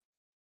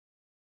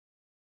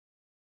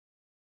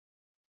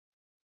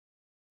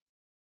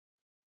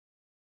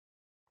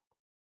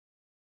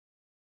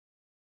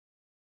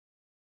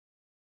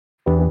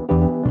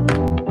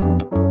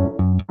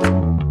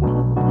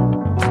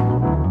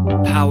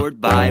Powered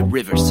by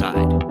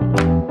Riverside.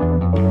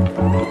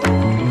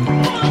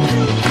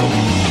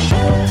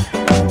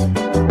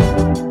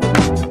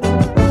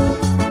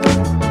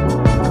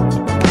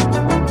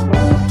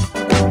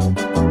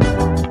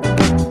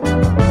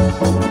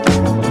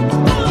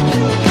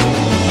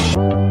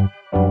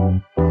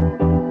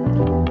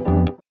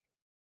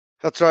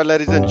 That's right,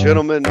 ladies and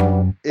gentlemen.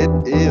 It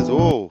is,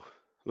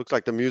 looks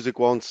like the music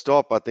won't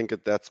stop. I think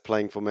that's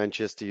playing for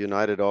Manchester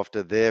United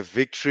after their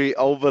victory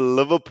over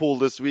Liverpool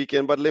this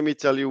weekend. But let me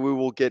tell you, we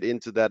will get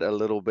into that a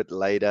little bit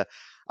later.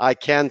 I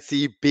can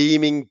see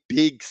beaming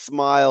big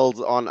smiles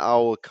on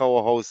our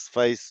co-host's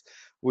face.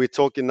 We're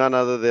talking none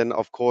other than,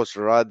 of course,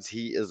 Ruds.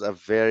 He is a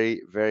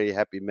very, very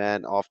happy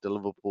man after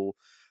Liverpool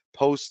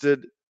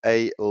posted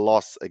a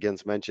loss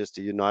against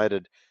Manchester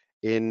United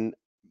in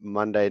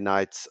Monday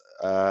night's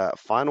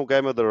final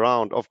game of the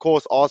round. Of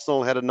course,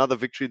 Arsenal had another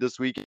victory this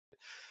week,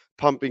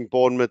 pumping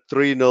Bournemouth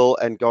 3-0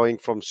 and going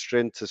from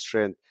strength to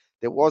strength.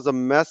 There was a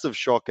massive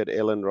shock at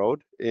Ellen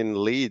Road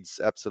in Leeds,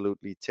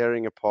 absolutely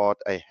tearing apart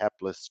a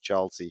hapless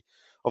Chelsea.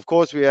 Of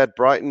course, we had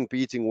Brighton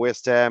beating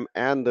West Ham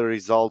and the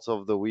results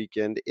of the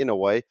weekend in a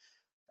way.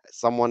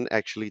 Someone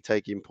actually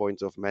taking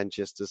points off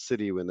Manchester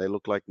City when they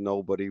look like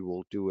nobody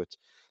will do it.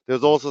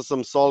 There's also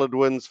some solid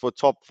wins for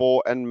top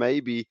four and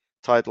maybe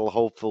title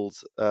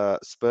hopefuls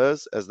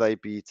Spurs as they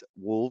beat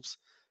Wolves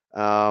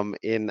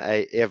in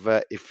a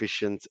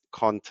ever-efficient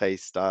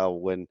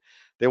Conte-style win.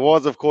 There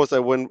was, of course,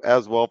 a win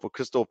as well for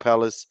Crystal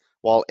Palace,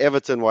 while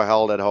Everton were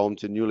held at home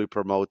to newly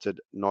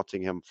promoted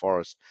Nottingham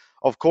Forest.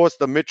 Of course,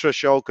 the Mitra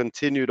show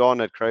continued on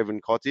at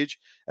Craven Cottage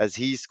as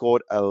he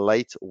scored a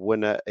late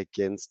winner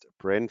against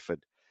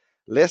Brentford.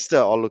 Leicester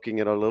are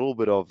looking at a little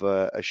bit of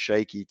a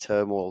shaky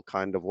turmoil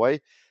kind of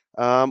way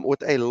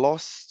with a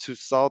loss to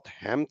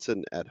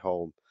Southampton at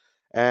home.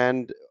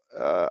 And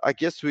I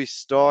guess we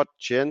start,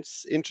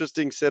 gents.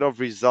 Interesting set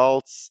of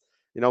results.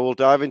 We'll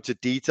dive into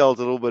details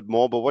a little bit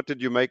more, but what did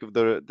you make of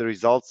the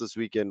results this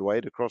weekend,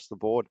 Wade, across the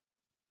board?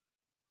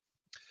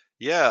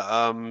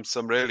 Yeah,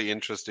 some really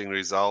interesting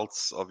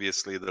results.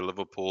 Obviously, the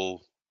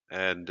Liverpool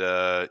and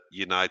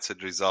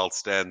United result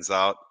stands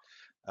out.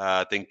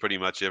 I think pretty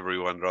much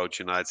everyone wrote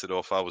United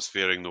off. I was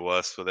fearing the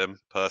worst for them,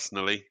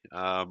 personally.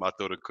 I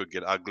thought it could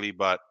get ugly,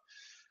 but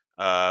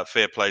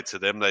fair play to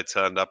them. They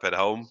turned up at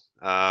home.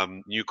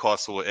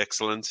 Newcastle were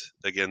excellent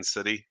against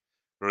City.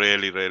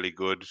 Really, really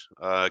good.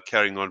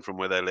 Carrying on from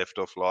where they left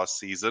off last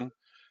season.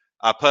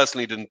 I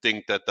personally didn't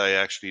think that they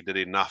actually did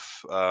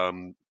enough,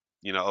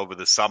 over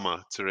the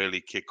summer to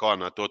really kick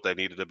on. I thought they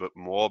needed a bit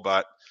more,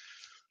 but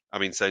I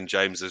mean, St.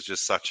 James is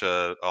just such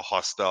a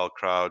hostile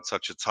crowd,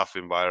 such a tough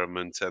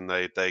environment, and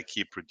they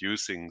keep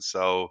producing.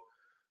 So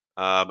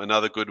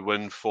another good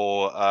win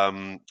for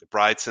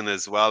Brighton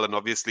as well. And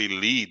obviously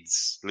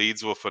Leeds.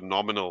 Leeds were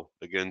phenomenal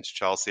against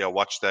Chelsea. I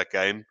watched that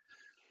game,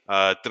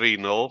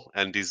 3-0,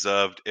 and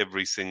deserved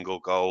every single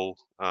goal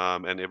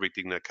and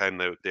everything that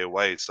came their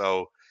way.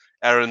 So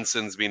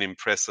Aronson's been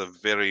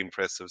impressive, very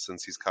impressive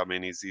since he's come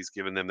in. He's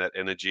given them that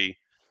energy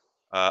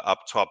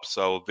up top.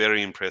 So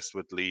very impressed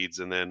with Leeds.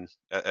 And then,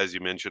 as you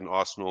mentioned,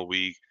 Arsenal,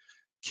 we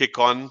kick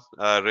on.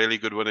 Really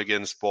good win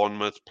against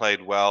Bournemouth.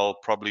 Played well.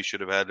 Probably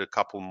should have had a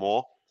couple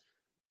more.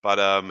 But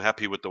I'm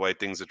happy with the way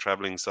things are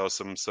traveling. So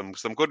some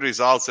good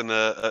results and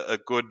a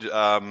good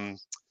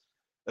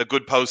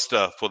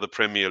poster for the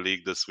Premier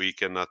League this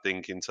weekend, I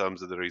think, in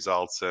terms of the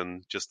results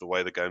and just the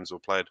way the games were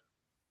played.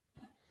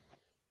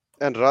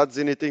 And Rads,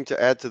 anything to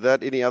add to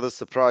that? Any other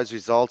surprise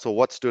results or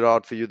what stood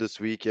out for you this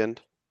weekend?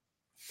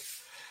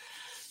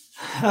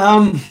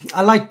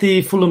 I liked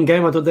the Fulham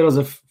game. I thought that was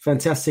a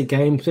fantastic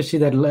game, especially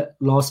that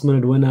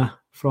last-minute winner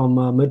from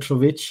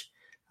Mitrovic.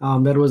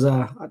 That was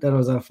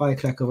a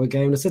firecracker of a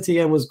game. The City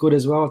game was good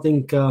as well. I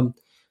think,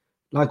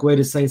 like Wade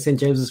is saying, St.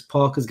 James's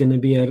Park is going to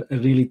be a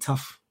really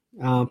tough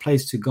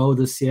place to go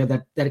this year.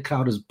 That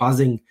crowd is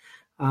buzzing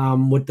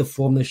with the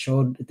form they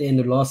showed at the end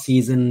of last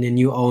season, the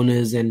new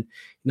owners, and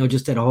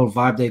just that whole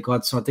vibe they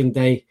got. So I think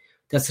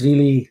that's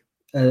really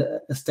a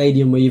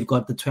stadium where you've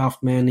got the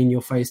 12th man in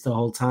your face the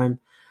whole time.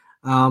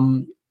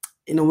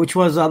 Which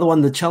was the other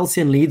one, the Chelsea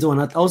and Leeds one.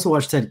 I also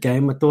watched that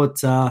game. I thought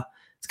it's a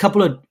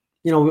couple of.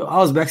 I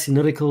was waxing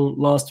lyrical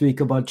last week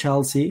about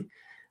Chelsea.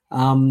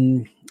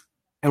 And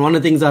one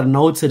of the things I've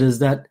noted is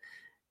that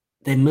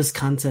they miss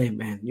Kante,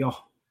 man.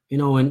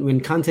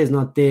 When Kante is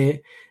not there,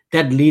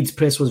 that Leeds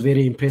press was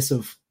very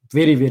impressive.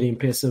 Very, very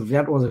impressive.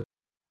 That was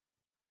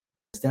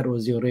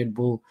your Red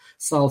Bull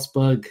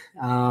Salzburg,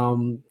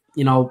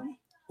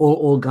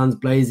 all guns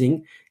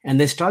blazing. And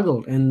they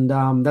struggled.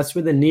 And that's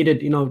where they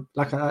needed,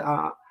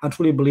 I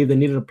truly believe they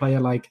needed a player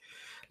like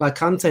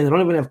Kante, and they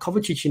don't even have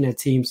Kovacic in their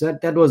team. So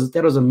that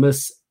was a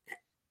miss,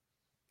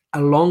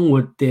 along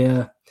with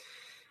their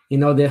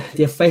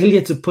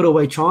failure to put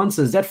away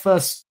chances. That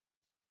first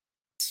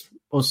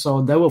or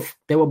so,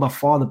 they were by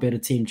far the better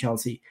team,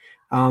 Chelsea.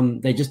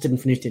 They just didn't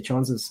finish their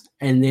chances.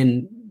 And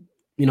then,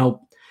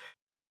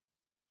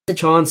 the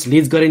chance,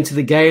 Leeds got into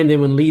the game. Then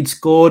when Leeds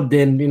scored,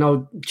 then,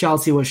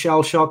 Chelsea was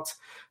shell-shocked.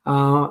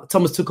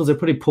 Thomas Tuchel's a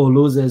pretty poor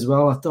loser as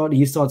well. I thought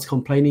he starts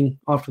complaining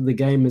after the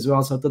game as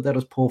well, so I thought that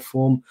was poor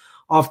form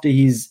after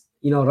his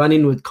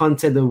run-in with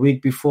Conte the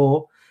week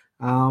before.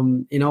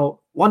 One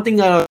thing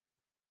that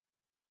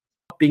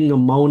being a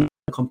moaner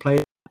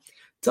complainer,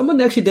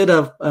 someone actually did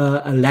a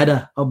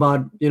ladder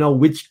about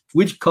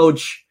which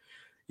coach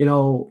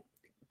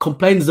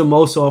complains the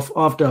most of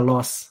after a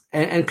loss,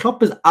 and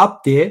Klopp is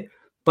up there,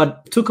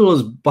 but Tuchel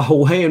is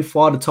way and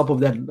far the top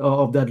of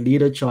that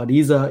leader chart. He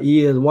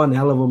is one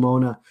hell of a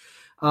moaner.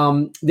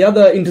 The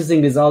other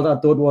interesting result I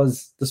thought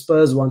was the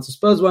Spurs one. So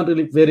Spurs weren't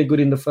really very good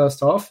in the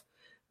first half,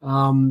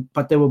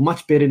 but they were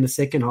much better in the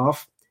second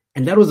half.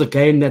 And that was a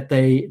game that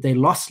they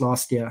lost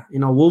last year.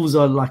 Wolves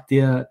are like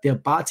their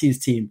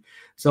Barty's team.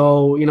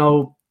 So,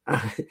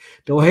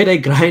 the way they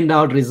grind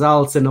out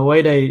results and the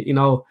way they,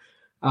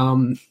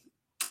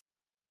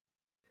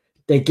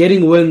 they're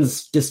getting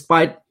wins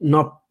despite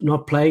not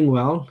playing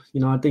well.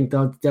 I think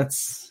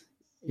that's,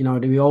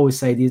 we always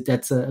say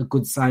that's a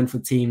good sign for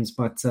teams.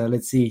 But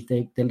let's see,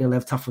 they'll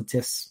have tougher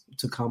tests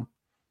to come.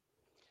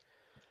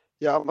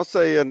 Yeah, I must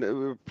say, and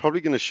we're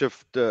probably going to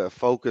shift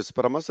focus,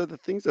 but I must say the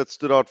things that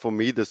stood out for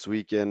me this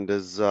weekend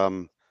is,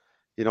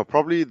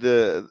 probably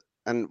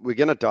and we're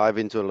going to dive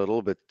into a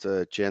little bit,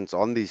 gents,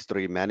 on these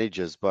three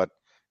managers, but,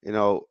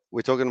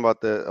 we're talking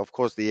about of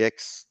course, the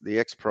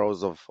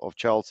ex-pros of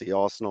Chelsea,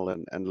 Arsenal,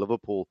 and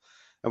Liverpool.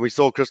 And we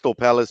saw Crystal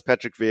Palace,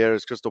 Patrick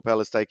Vieira's Crystal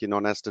Palace taking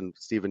on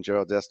Steven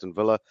Gerrard's Aston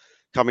Villa,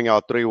 coming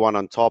out 3-1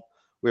 on top.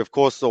 We, of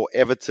course, saw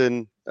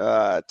Everton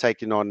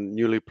taking on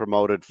newly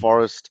promoted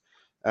Forest,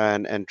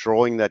 and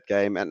drawing that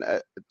game. And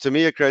to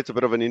me, it creates a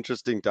bit of an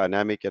interesting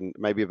dynamic and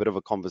maybe a bit of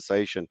a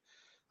conversation.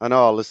 I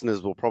know our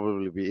listeners will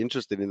probably be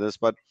interested in this,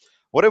 but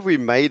what have we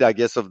made, I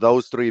guess, of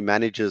those three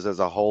managers as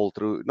a whole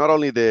through not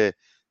only their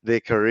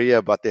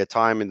career, but their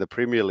time in the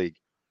Premier League?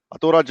 I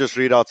thought I'd just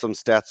read out some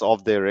stats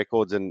of their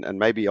records and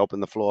maybe open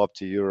the floor up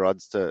to you,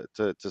 Rods, to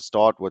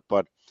start with.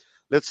 But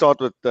let's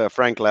start with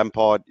Frank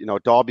Lampard,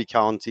 Derby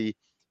County.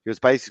 He was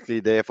basically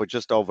there for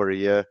just over a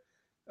year.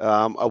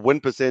 A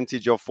win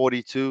percentage of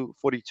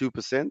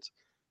 42%.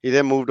 He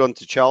then moved on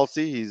to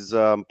Chelsea, his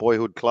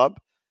boyhood club.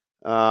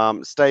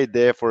 Stayed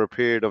there for a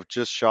period of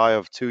just shy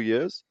of 2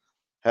 years.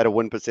 Had a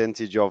win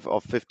percentage of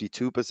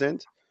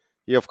 52%.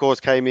 He, of course,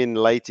 came in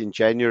late in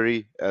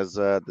January as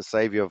the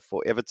savior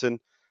for Everton.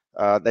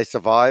 They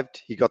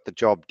survived. He got the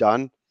job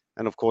done.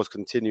 And, of course,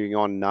 continuing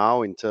on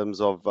now in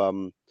terms of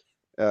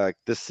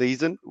this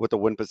season with a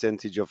win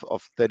percentage of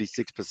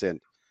 36%.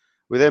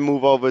 We then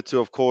move over to,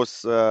 of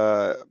course,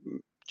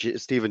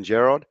 Steven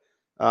Gerrard.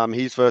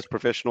 His first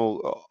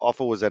professional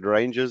offer was at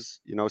Rangers,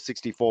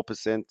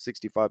 64%,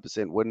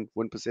 65%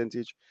 win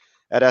percentage.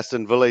 At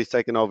Aston Villa, he's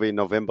taken over in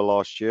November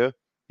last year.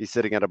 He's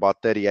sitting at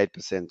about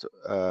 38%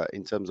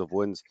 in terms of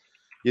wins.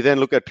 You then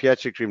look at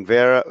Patrick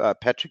Vieira,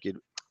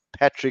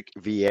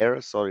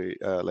 sorry,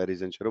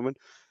 ladies and gentlemen.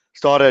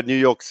 Started at New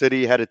York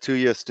City, had a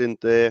 2-year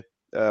stint there,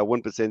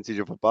 win percentage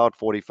of about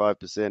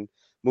 45%.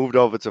 Moved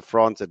over to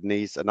France at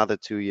Nice, another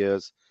 2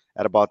 years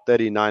at about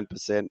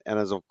 39%. And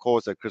as, of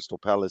course, at Crystal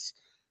Palace,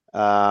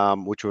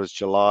 which was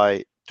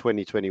July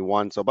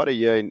 2021. So about a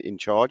year in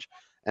charge.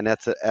 And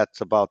that's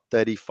about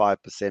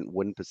 35%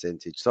 win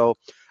percentage. So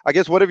I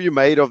guess what have you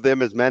made of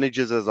them as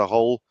managers as a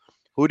whole?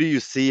 Who do you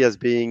see as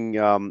being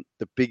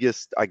the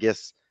biggest, I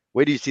guess,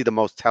 where do you see the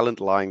most talent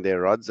lying there,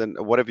 Rods? And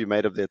what have you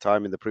made of their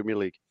time in the Premier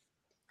League?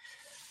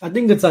 I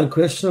think it's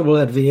unquestionable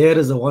that Vieira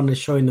is the one that's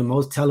showing the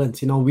most talent.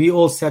 We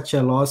all sat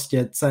here last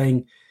year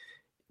saying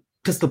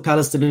Crystal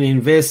Palace didn't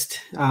invest.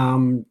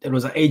 It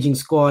was an aging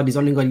squad. He's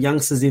only got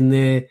youngsters in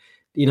there.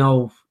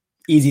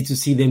 Easy to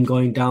see them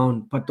going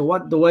down. But the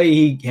way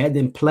he had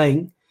them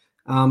playing,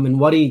 and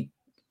what he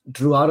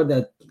drew out of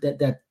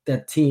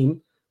that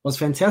team was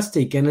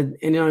fantastic. And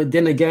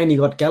then again, you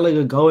got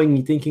Gallagher going.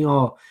 You're thinking,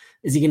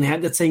 is he going to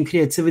have that same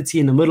creativity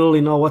in the middle?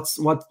 How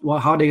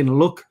are they going to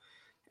look?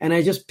 And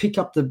they just pick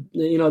up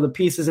the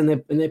pieces and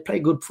they play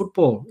good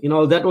football.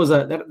 That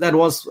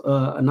was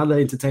another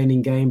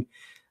entertaining game.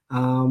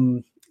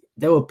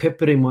 They were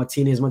peppering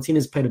Martinez.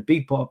 Martinez played a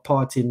big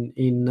part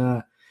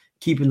in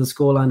keeping the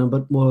scoreline a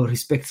bit more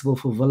respectable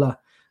for Villa.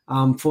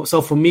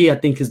 So for me, I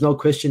think there's no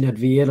question that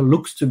Vieira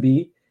looks to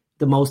be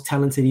the most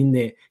talented in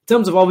there. In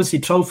terms of obviously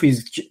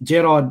trophies,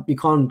 Gerrard, you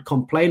can't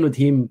complain with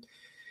him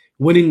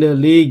winning the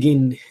league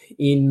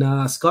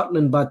in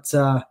Scotland, but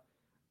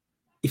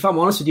if I'm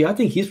honest with you, I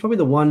think he's probably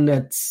the one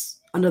that's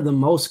under the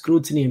most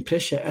scrutiny and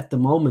pressure at the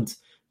moment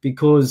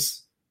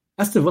because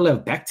Aston Villa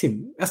have backed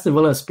him. Aston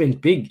Villa have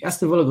spent big.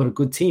 Aston Villa got a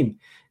good team.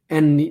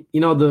 And,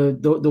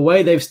 the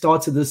way they've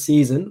started this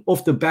season,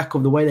 off the back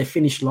of the way they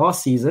finished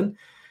last season,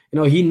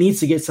 he needs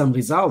to get some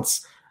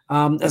results.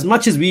 As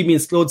much as we've been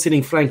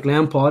slow-sitting Frank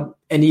Lampard,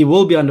 and he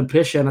will be under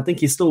pressure, and I think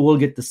he still will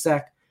get the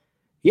sack,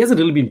 he hasn't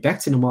really been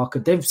backed in the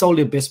market. They've sold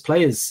their best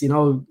players.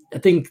 I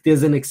think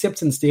there's an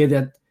acceptance there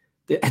that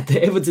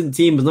the Everton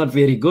team is not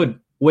very good.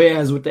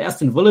 Whereas with the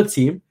Aston Villa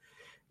team,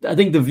 I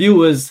think the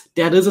view is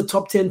that is a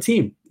top 10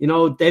 team.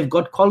 They've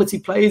got quality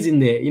players in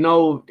there.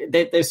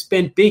 They've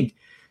spent big.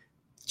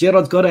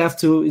 Gerrard's got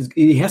to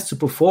he has to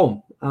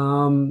perform.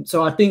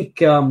 So I think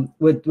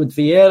with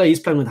Vieira, he's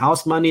playing with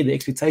house money. The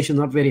expectation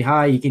not very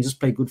high. He can just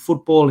play good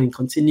football and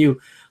continue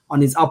on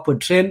his upward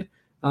trend.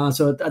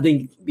 So I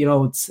think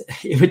it's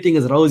everything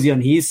is rosy on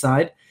his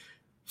side.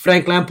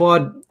 Frank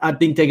Lampard, I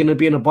think they're going to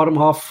be in a bottom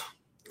half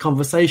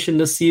conversation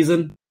this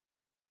season.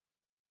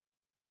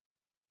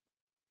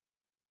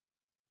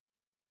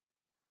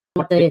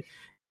 For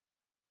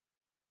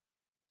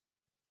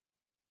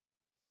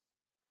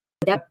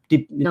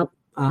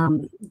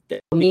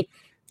me,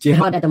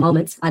 Gerrard at the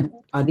moment,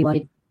 I'd be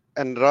worried.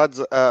 And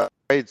Rads,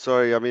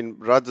 sorry, I mean,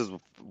 Rads has,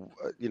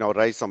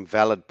 raised some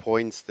valid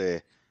points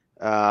there.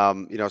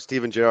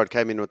 Steven Gerrard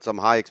came in with some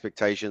high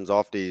expectations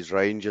after his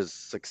Rangers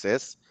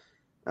success.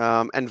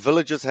 And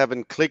Villa just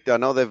haven't clicked. I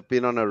know they've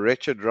been on a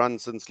wretched run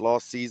since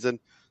last season.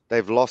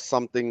 They've lost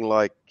something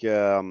like,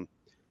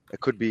 it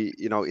could be,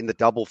 in the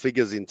double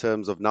figures in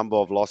terms of number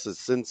of losses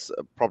since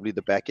probably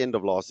the back end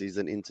of last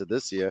season into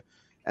this year.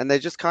 And they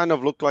just kind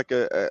of look like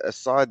a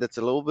side that's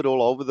a little bit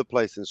all over the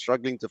place and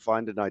struggling to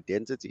find an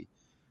identity.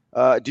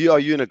 Are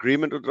you in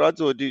agreement with Rads,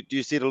 or do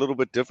you see it a little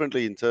bit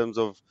differently in terms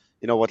of,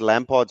 what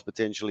Lampard's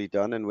potentially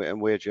done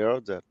and where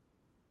Gerrard's at?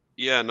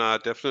 Yeah, no,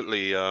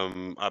 definitely.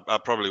 I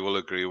probably will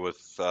agree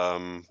with,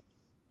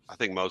 I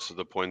think most of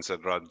the points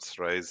that Rads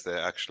raised there,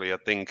 actually. I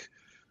think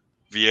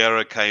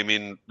Vieira came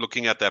in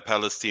looking at that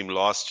Palace team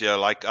last year.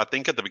 Like, I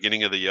think at the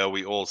beginning of the year,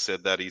 we all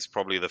said that he's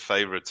probably the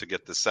favorite to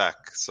get the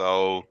sack.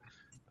 So,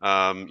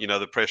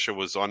 the pressure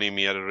was on him.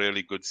 He had a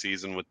really good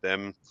season with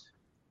them.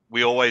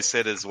 We always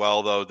said as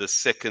well, though, the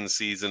second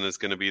season is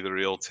going to be the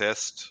real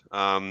test.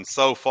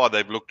 So far,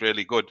 they've looked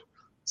really good.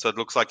 So it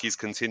looks like he's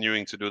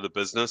continuing to do the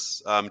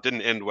business.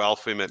 Didn't end well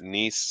for him at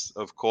Nice,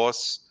 of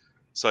course.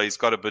 So he's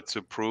got a bit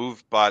to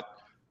prove. But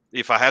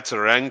if I had to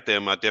rank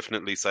them, I'd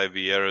definitely say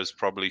Vieira is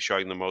probably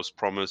showing the most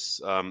promise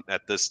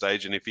at this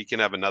stage. And if he can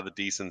have another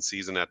decent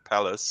season at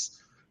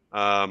Palace,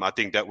 I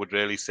think that would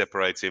really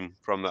separate him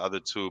from the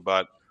other two.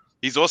 But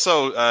he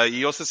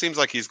also seems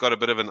like he's got a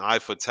bit of an eye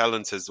for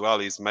talent as well.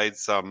 He's made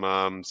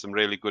some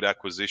really good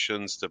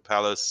acquisitions to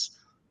Palace,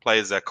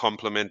 players that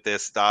complement their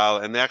style,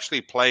 and they're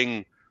actually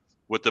playing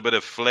with a bit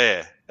of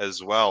flair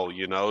as well,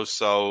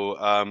 So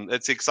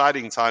it's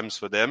exciting times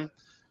for them.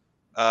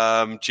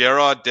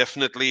 Gerrard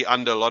definitely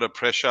under a lot of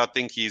pressure. I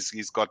think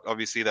he's got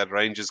obviously that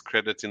Rangers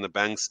credit in the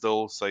bank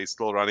still, so he's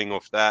still running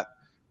off that.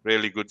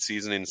 Really good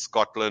season in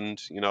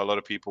Scotland. A lot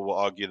of people will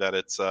argue that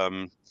it's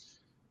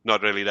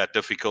not really that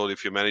difficult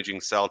if you're managing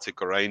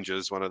Celtic or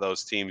Rangers, one of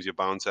those teams, you're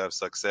bound to have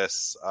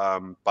success.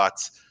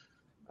 But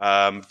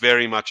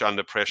very much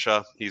under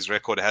pressure. His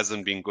record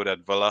hasn't been good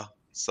at Villa.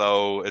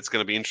 So it's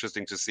going to be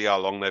interesting to see how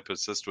long they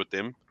persist with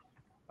him.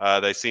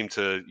 They seem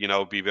to,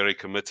 be very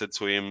committed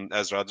to him.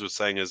 As Raj was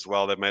saying as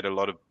well, they've made a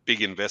lot of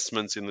big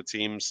investments in the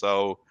team.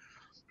 So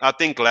I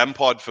think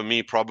Lampard, for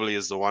me, probably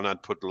is the one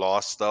I'd put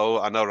last,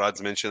 though. I know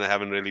Raj mentioned they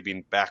haven't really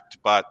been backed,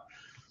 but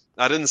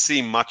I didn't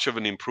see much of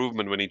an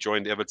improvement when he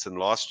joined Everton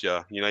last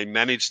year. He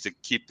managed to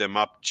keep them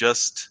up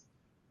just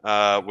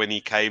when he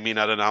came in.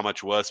 I don't know how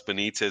much worse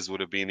Benitez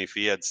would have been if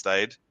he had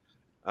stayed.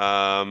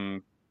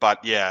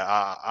 But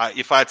yeah,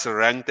 if I had to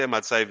rank them,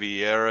 I'd say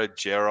Vieira,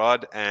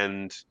 Gerrard,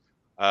 and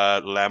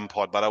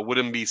Lampard. But I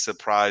wouldn't be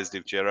surprised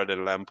if Gerrard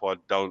and Lampard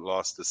don't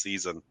last the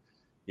season,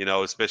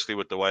 especially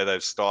with the way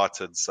they've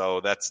started. So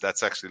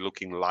that's actually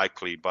looking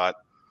likely. But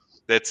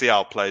let's see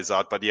how it plays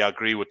out. But yeah, I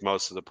agree with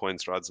most of the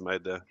points Rad's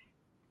made there.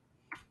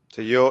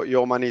 So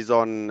your money's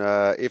on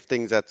if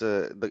things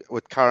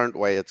with current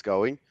way it's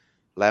going,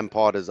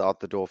 Lampard is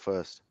out the door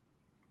first.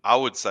 I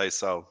would say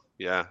so.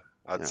 Yeah,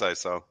 I'd say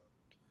so.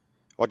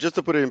 Well, just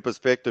to put it in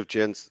perspective,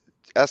 gents,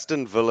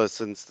 Aston Villa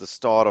since the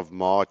start of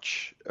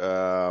March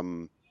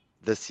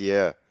this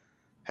year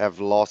have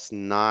lost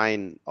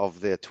 9 of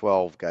their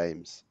 12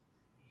 games.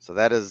 So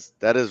that is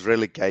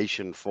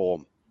relegation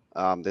form.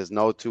 There's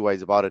no two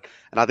ways about it.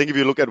 And I think if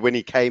you look at when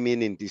he came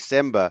in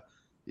December,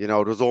 it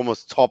was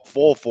almost top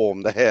 4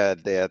 form they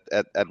had there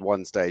at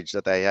one stage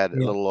that they had a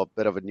little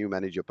bit of a new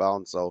manager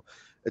bound. So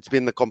it's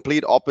been the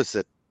complete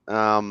opposite.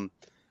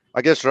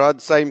 I guess, Rod,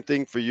 same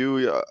thing for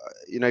you.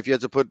 If you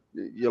had to put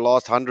your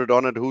last 100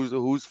 on it,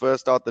 who's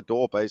first out the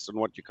door based on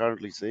what you're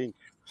currently seeing?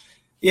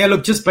 Yeah,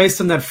 look, just based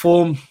on that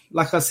form,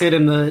 like I said,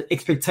 and the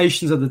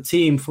expectations of the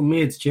team, for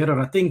me, it's Gerrard.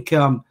 I think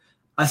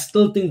I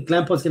still think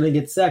Lampard's going to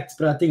get sacked,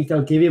 but I think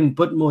they'll give him a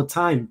bit more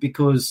time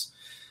because,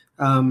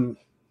 they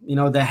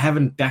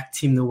haven't backed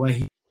him the way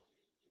he.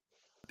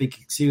 Big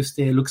excuse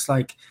there. Looks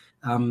like,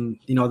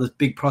 this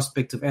big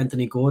prospect of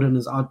Anthony Gordon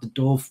is out the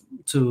door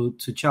to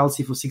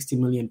Chelsea for £60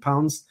 million.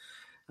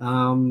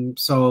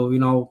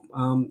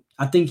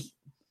 I think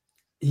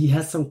he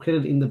has some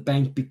credit in the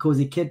bank because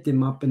he kept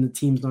them up and the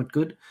team's not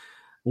good.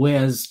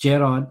 Whereas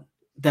Gerrard,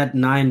 that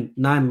nine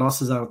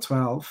losses out of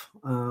 12,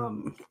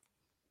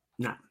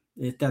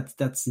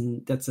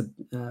 that's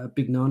a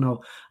big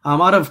no-no.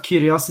 Out of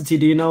curiosity,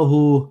 do you know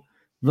who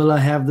Villa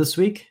have this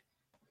week?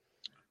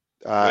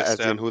 As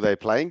in who they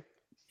playing?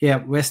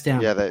 Yeah, West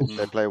Ham. Yeah, they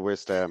play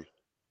West Ham.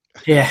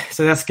 Yeah,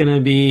 so that's going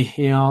to be,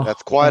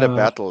 That's quite a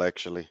battle,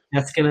 actually.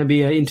 That's going to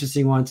be an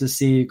interesting one to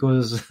see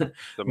because The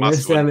West Ham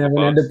must-win for haven't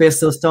had the both.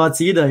 best of starts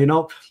either. Let me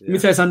Yeah.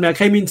 tell you something. I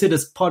came into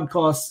this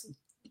podcast,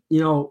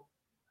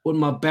 with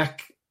my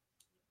back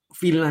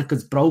feeling like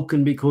it's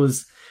broken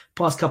because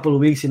past couple of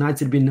weeks United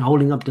have been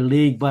holding up the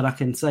league, but I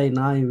can say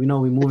now,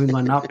 we're moving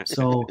on up.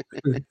 So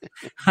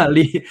I'll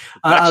leave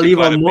Actually,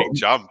 quite a Mo- big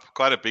jump.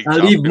 Quite a big I'll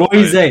jump. leave your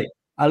way. Moise.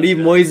 I'll leave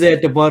Yeah. Moise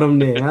at the bottom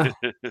there. Huh?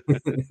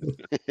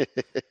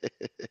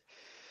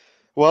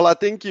 Well, I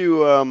think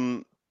you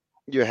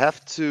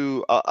have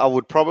to. I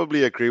would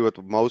probably agree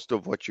with most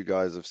of what you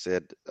guys have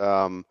said.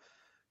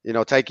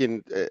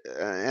 Taking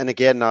and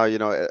again now,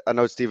 I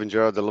know Steven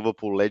Gerrard, the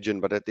Liverpool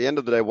legend, but at the end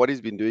of the day, what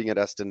he's been doing at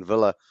Aston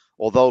Villa,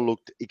 although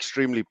looked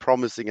extremely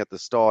promising at the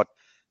start,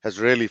 has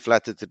really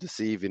flattered to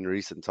deceive in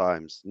recent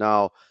times.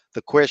 Now,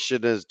 the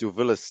question is, do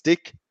Villa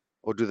stick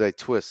or do they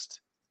twist?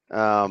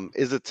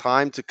 Is it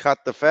time to cut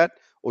the fat,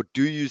 or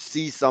do you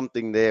see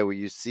something there where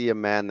you see a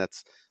man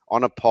that's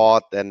on a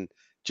path and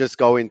just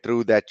going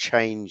through that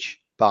change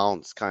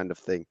bounce kind of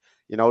thing?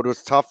 It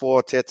was tough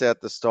for Arteta at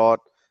the start.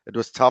 It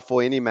was tough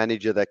for any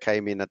manager that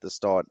came in at the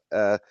start.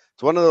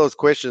 It's one of those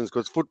questions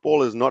because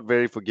football is not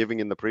very forgiving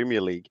in the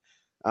Premier League.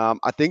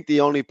 I think the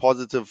only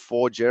positive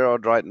for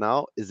Gerrard right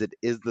now is it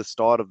is the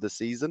start of the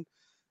season,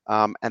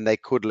 and they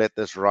could let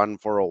this run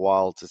for a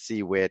while to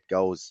see where it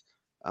goes.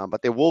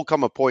 But there will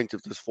come a point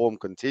if this form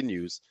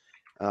continues,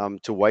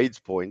 to Wade's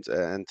point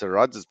and to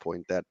Rudd's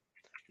point, that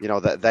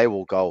that they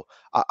will go.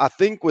 I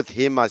think with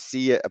him, I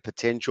see a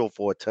potential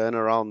for a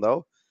turnaround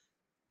though.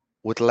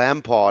 With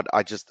Lampard,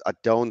 I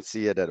don't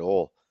see it at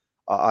all.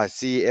 I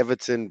see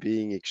Everton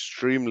being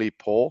extremely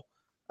poor,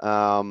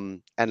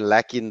 and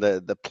lacking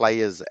the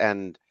players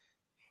and,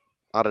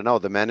 I don't know,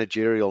 the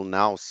managerial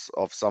nous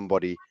of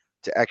somebody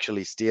to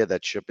actually steer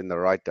that ship in the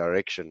right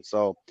direction.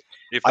 So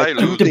If I they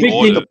do lose think he's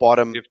Gordon, the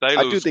bottom. if they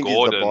I do lose think he's the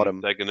Gordon,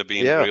 bottom. they're going to be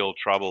in Yeah. real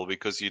trouble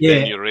because then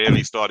Yeah. you're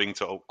really starting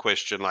to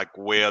question like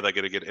where are they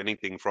going to get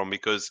anything from?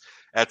 Because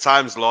at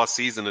times last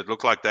season it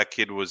looked like that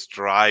kid was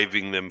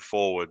driving them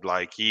forward,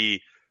 like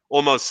he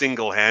almost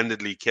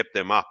single-handedly kept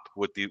them up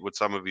with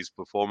some of his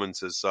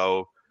performances.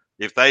 So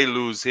if they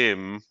lose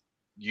him,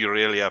 you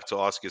really have to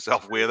ask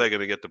yourself where they're going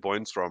to get the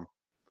points from.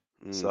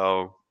 Mm.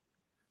 So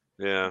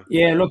yeah.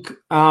 Yeah, look,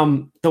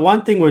 the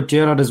one thing with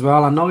Gerrard as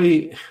well,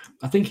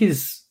 I think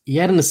he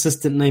had an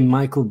assistant named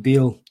Michael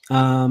Beale.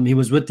 He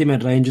was with him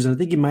at Rangers, and I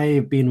think he may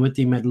have been with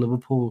him at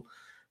Liverpool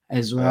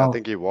as well. I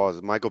think he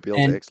was. Michael Beale's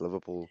And-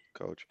 ex-Liverpool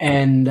coach.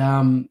 And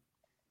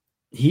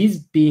he's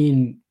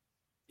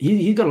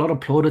got a lot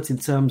of plaudits in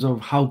terms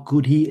of how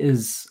good he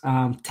is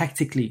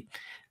tactically,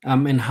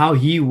 and how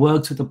he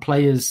works with the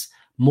players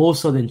more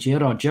so than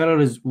Gerrard. Gerrard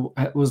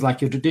was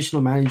like your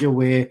traditional manager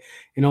where,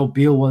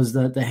 Beale was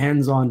the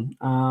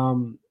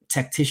hands-on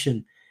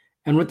tactician.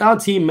 And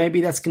without him,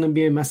 maybe that's going to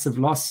be a massive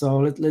loss. So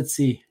let's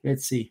see.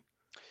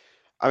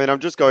 I mean, I'm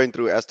just going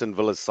through Aston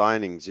Villa's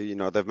signings.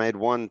 They've made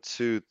 1,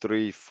 2,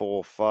 3,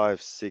 4,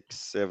 5, 6,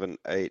 7,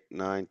 8,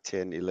 9,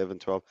 10, 11,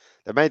 12.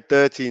 They've made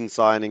 13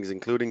 signings,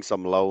 including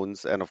some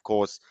loans. And of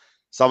course,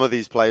 some of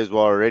these players were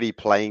already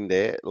playing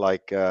there,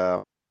 like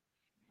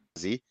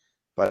Z,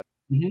 but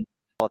Mhm.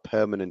 not a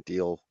permanent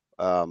deal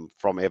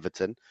from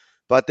Everton.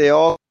 But there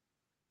are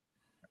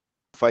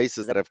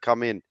faces that have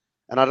come in.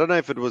 And I don't know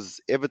if it was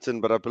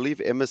Everton, but I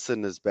believe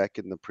Emerson is back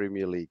in the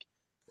Premier League.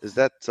 Is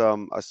that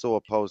I saw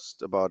a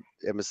post about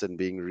Emerson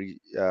being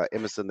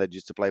Emerson that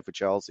used to play for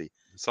Chelsea.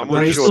 Someone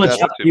pretty He's sure still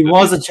that's- he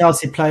was a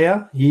Chelsea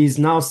player. He's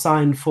now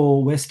signed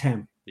for West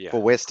Ham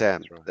for West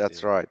Ham. That's right,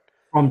 That's yeah. right.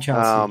 from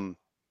Chelsea.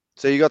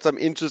 So you got some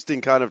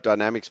interesting kind of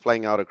dynamics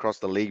playing out across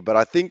the league. But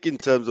I think in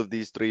terms of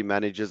these three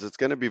managers, it's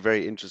going to be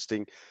very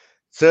interesting.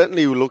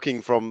 Certainly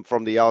looking from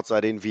the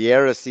outside in,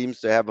 Vieira seems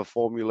to have a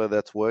formula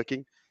that's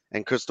working,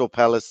 and Crystal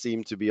Palace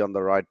seem to be on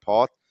the right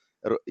path.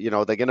 They're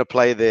going to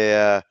play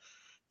the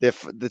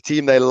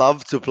team they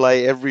love to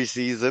play every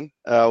season,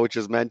 which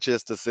is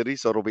Manchester City.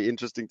 So it'll be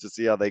interesting to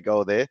see how they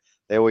go there.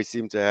 They always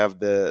seem to have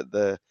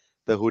the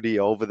hoodie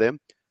over them.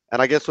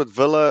 And I guess with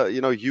Villa,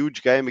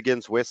 huge game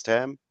against West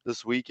Ham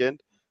this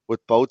weekend, with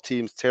both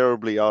teams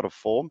terribly out of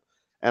form.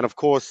 And of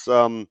course,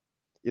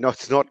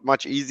 it's not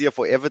much easier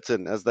for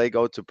Everton as they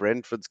go to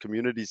Brentford's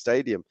Community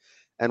Stadium.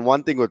 And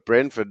one thing with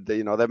Brentford,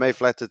 they may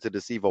flatter to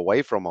deceive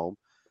away from home,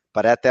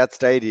 but at that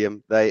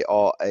stadium, they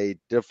are a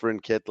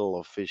different kettle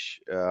of fish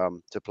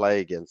to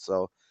play against.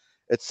 So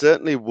it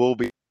certainly will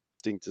be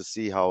interesting to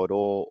see how it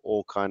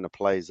all kind of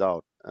plays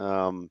out.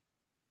 Do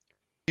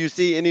you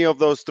see any of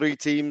those three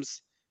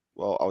teams?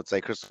 Well, I would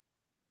say Crystal,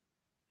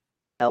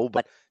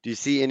 but do you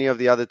see any of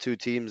the other two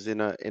teams in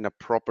a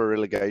proper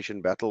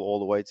relegation battle all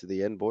the way to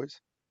the end,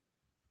 boys?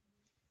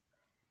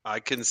 I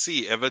can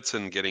see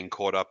Everton getting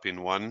caught up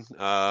in one.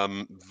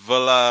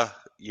 Villa,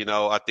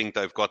 I think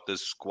they've got the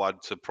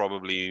squad to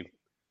probably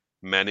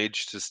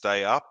manage to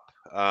stay up.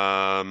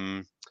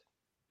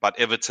 But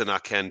Everton, I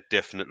can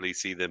definitely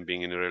see them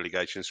being in a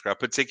relegation scrap,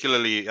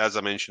 particularly, as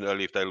I mentioned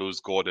earlier, if they lose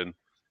Gordon,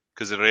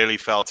 because it really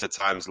felt at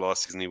times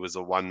last season he was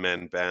a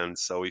one-man band.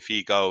 So if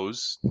he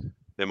goes,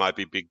 there might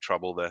be big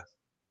trouble there.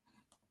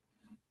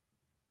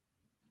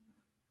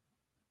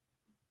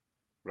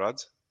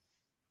 Rods?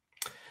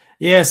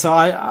 Yeah, so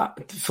I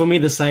for me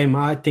the same.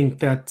 I think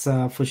that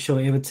for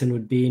sure Everton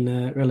would be in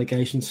a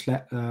relegation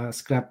scrap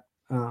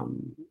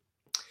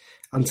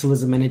until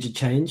there's a manager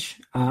change.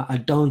 I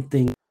don't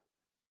think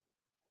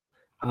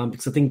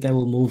because I think they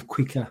will move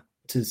quicker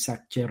to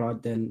sack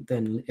Gerrard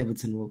than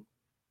Everton will.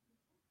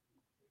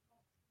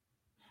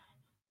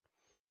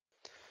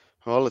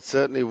 Well, it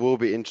certainly will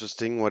be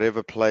interesting,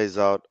 whatever plays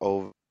out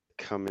over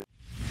coming.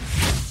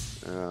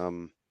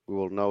 We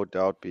will no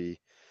doubt be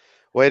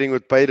waiting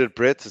with bated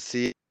breath to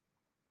see.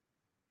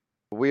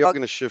 We are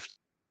going to shift.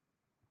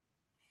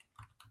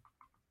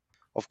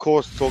 Of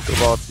course, talk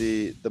about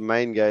the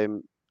main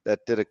game that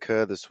did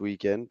occur this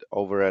weekend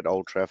over at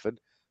Old Trafford.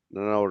 I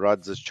know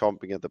Ruds is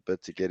chomping at the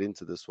bit to get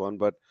into this one,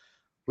 but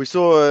we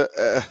saw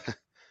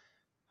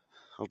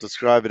I'll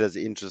describe it as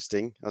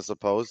interesting, I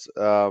suppose,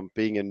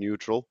 being a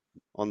neutral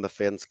on the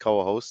fence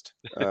co-host.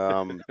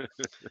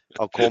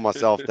 I'll call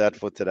myself that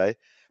for today.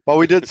 But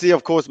we did see,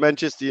 of course,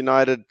 Manchester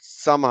United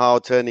somehow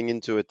turning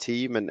into a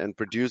team and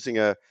producing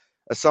a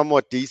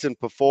somewhat decent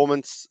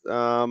performance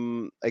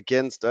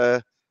against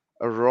a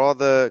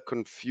rather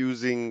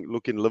confusing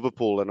looking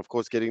Liverpool, and of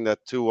course getting that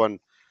 2-1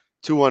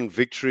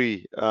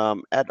 victory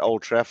at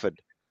Old Trafford.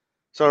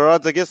 So,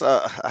 Rods, I guess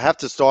I have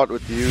to start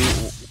with you.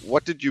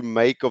 What did you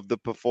make of the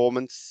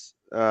performance?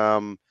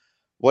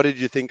 What did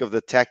you think of the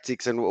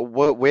tactics? And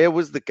where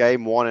was the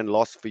game won and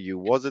lost for you?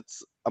 Was it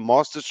a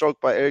masterstroke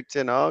by Erik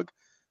ten Hag?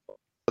 Or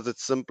was it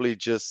simply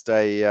just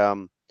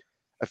a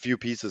few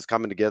pieces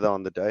coming together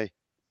on the day?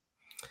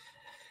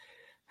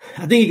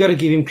 I think you got to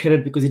give him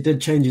credit because he did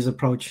change his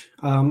approach.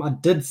 I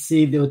did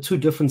see there were two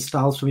different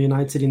styles from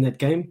United in that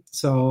game.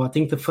 So I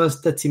think the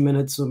first 30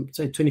 minutes, or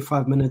say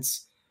 25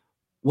 minutes,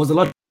 was a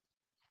lot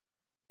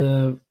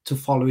to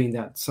following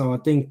that. So I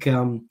think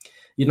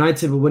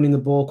United were winning the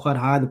ball quite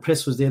high. The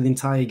press was there the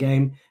entire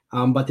game,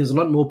 but there's a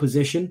lot more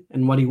possession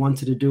and what he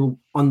wanted to do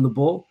on the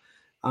ball.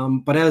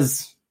 But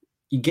as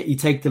you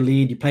take the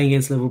lead, you're playing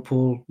against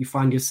Liverpool, you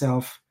find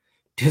yourself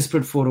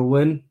desperate for a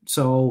win.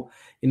 So,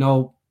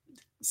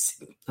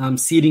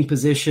 ceding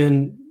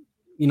possession,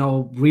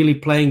 really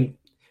playing,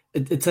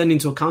 it turned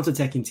into a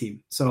counter-attacking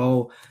team.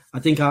 So I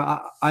think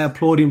I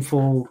applaud him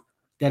for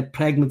that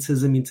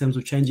pragmatism in terms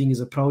of changing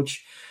his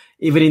approach,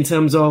 even in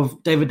terms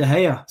of David De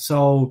Gea.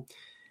 So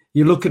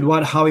you look at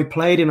how he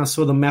played, and I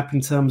saw the map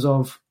in terms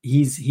of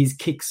his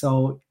kick.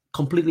 So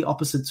completely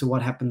opposite to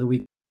what happened the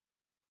week.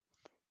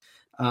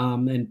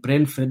 And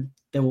Brentford,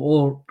 they were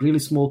all really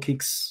small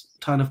kicks,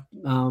 trying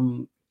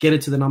to get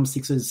it to the number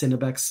 6 of the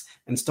centre-backs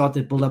and start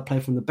that build-up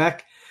play from the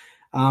back.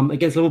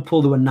 Against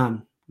Liverpool, there were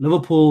none.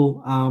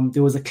 Liverpool,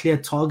 there was a clear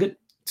target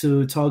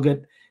to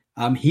target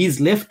his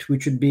left,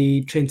 which would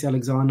be Trent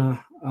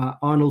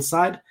Alexander-Arnold's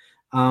side.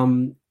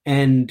 And,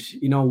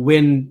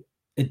 when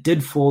it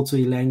did fall to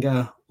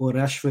Elanga or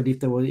Rashford, if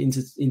they were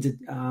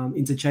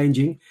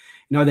interchanging,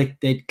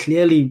 they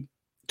clearly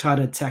try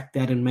to attack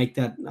that and make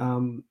that,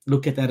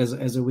 look at that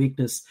as a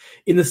weakness.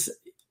 In this,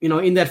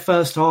 in that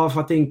first half,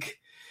 I think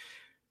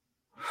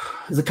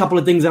there's a couple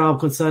of things that I'm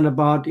concerned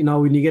about.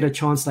 When you get a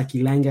chance like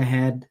Elanga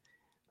had,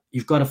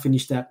 you've got to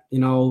finish that.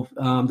 All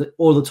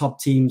the top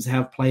teams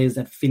have players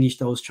that finish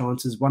those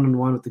chances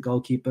one-on-one with the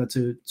goalkeeper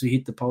to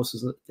hit the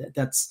post.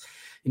 That's,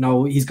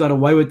 he's got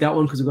away with that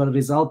one because he got a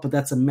result, but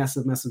that's a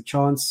massive, massive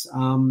chance.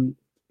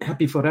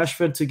 Happy for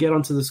Rashford to get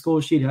onto the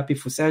score sheet. Happy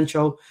for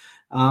Sancho.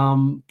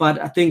 But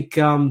I think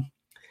one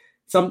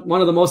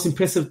of the most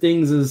impressive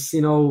things is,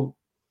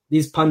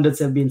 these pundits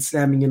have been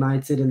slamming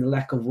United and the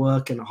lack of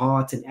work and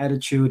heart and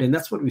attitude, and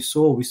that's what we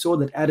saw. We saw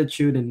that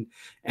attitude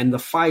and the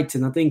fight,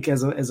 and I think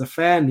as a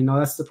fan,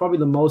 that's probably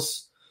the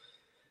most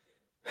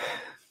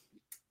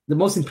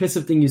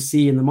impressive thing you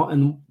see,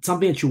 and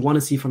something that you want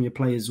to see from your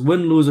players.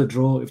 Win, lose, or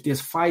draw. If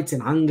there's fight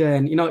and hunger,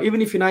 and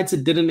even if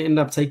United didn't end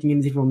up taking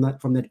anything from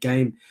that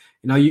game,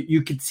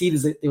 you could see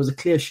there was a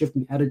clear shift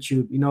in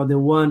attitude. There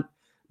weren't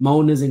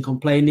moaners and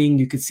complaining.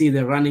 You could see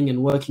they're running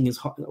and working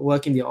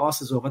their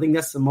asses off. I think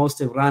that's the most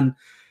they've run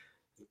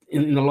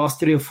in the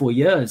last 3 or 4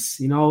 years,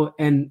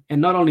 and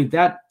not only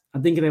that, I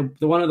think they're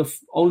one of the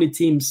only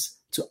teams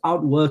to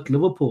outwork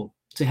Liverpool,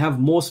 to have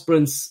more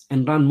sprints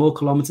and run more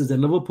kilometers than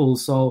Liverpool.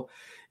 So,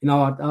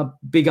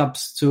 big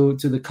ups to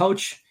the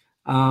coach.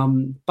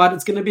 But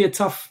it's going to be a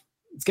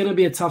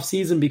tough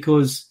season,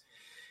 because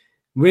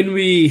when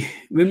we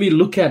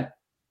look at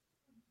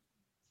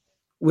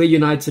where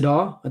United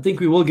are, I think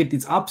we will get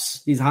these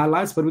ups, these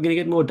highlights, but we're going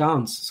to get more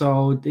downs.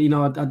 So,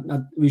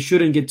 we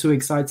shouldn't get too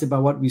excited by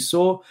what we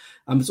saw.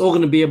 It's all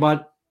going to be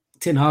about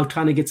Ten Hag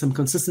trying to get some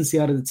consistency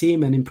out of the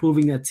team and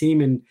improving that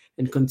team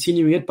and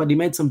continuing it. But he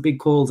made some big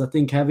calls. I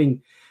think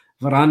having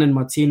Varane and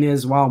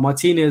Martinez,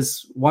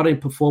 Martinez, what a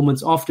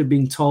performance after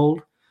being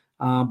told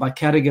by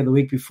Carragher the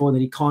week before that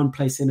he can't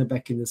play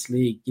centre-back in this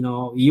league.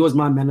 He was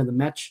my man of the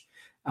match.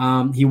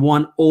 He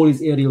won all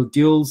his aerial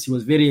duels. He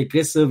was very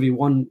aggressive. He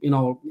won,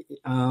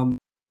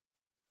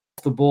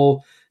 the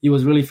ball. He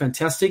was really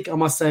fantastic. I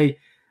must say,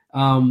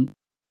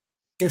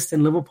 test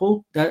than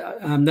Liverpool.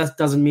 That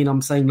doesn't mean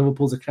I'm saying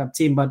Liverpool's a crap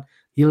team, but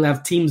he'll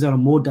have teams that are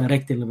more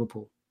direct than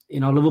Liverpool.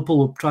 Liverpool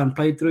will try and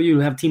play through you.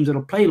 You'll have teams that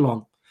will play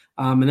long,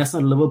 and that's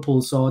not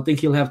Liverpool. So I think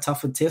he'll have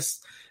tougher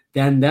tests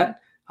than that.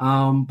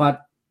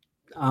 But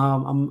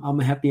I'm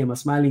happy. I'm a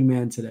smiling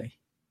man today.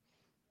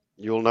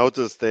 You'll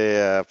notice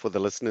there, for the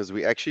listeners,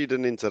 we actually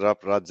didn't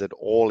interrupt Rads at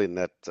all in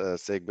that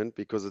segment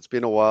because it's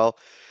been a while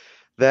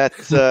that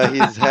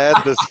he's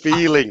had this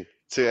feeling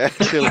to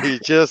actually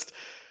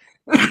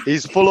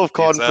he's full of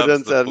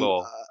confidence and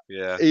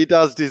he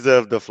does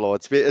deserve the floor.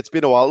 It's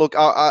been a while. Look,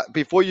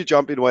 before you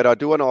jump in, Wade, I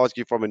do want to ask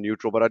you from a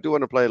neutral, but I do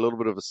want to play a little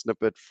bit of a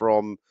snippet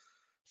from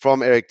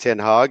Erik ten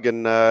Hag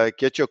and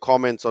get your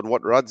comments on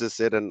what Rads has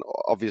said and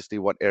obviously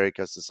what Erik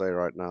has to say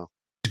right now.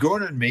 He's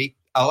going on me.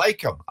 I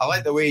like him. I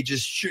like the way he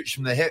just shoots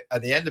from the hip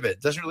at the end of it.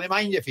 Doesn't really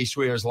mind if he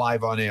swears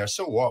live on air.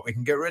 So what? We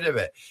can get rid of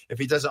it. If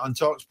he does it on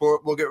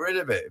TalkSport, we'll get rid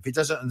of it. If he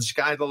does it on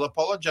Sky, they'll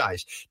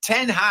apologise.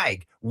 Ten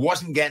Hag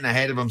wasn't getting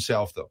ahead of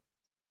himself, though.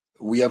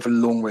 We have a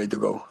long way to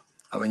go.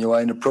 And when you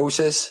are in a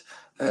process,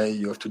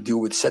 you have to deal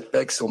with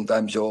setbacks.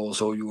 Sometimes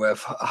you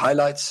have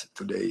highlights.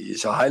 Today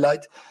is a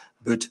highlight.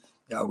 But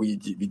yeah, we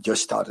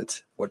just started.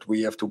 What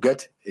we have to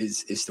get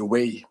is the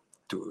way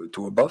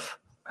to above.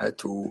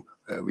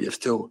 We have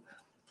still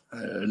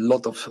a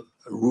lot of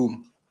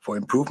room for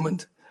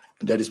improvement,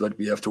 and that is what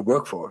we have to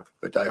work for.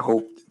 But I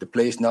hope the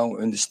players now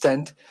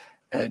understand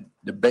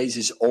the base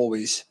is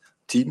always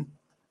team,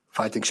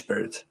 fighting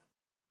spirit.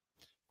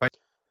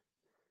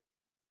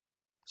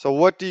 So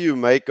what do you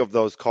make of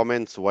those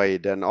comments,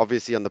 Wade? And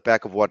obviously on the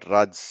back of what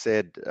Rads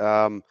said,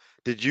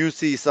 did you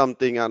see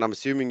something, and I'm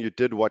assuming you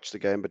did watch the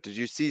game, but did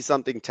you see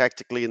something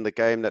tactically in the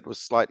game that was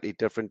slightly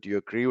different? Do you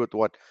agree with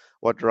what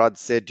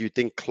Rads said? Do you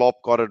think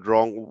Klopp got it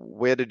wrong?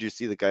 Where did you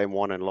see the game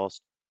won and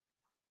lost?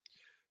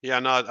 Yeah,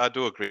 no, I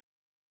do agree with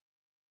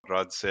what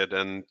Rads said.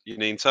 And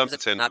in terms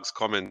of Ten Hag's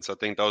comments, I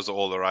think those are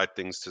all the right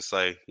things to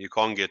say. You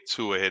can't get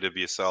too ahead of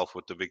yourself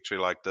with the victory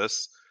like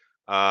this.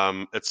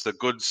 It's a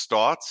good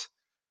start.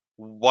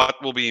 What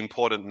will be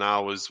important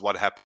now is what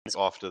happens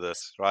after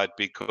this, right?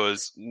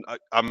 Because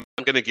I'm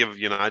going to give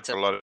United a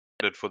lot of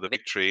credit for the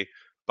victory,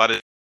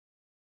 but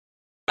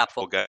it's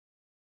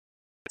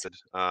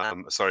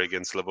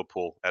against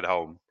Liverpool at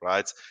home,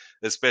 right?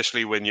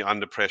 Especially when you're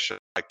under pressure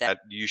like that,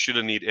 you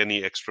shouldn't need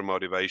any extra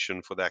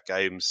motivation for that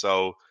game.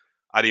 So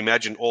I'd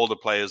imagine all the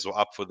players were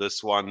up for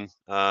this one,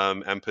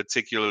 and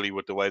particularly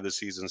with the way the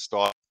season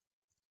started.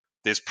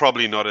 There's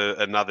probably not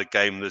another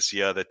game this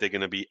year that they're going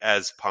to be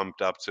as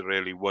pumped up to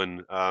really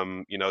win,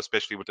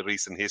 especially with the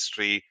recent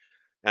history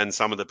and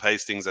some of the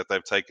pastings that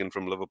they've taken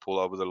from Liverpool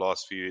over the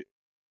last few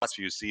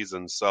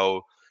seasons.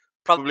 So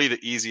probably the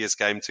easiest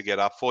game to get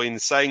up for. In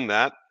saying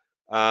that,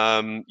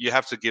 you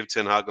have to give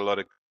Ten Hag a lot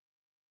of credit.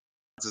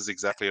 This is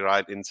exactly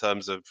right in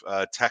terms of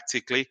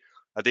tactically.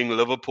 I think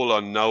Liverpool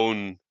are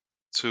known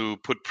to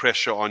put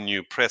pressure on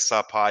you, press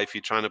up high if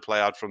you're trying to play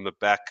out from the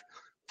back,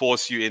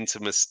 force you into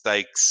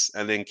mistakes,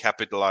 and then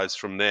capitalize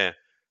from there.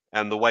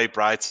 And the way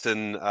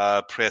Brighton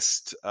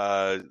pressed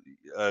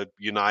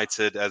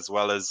United, as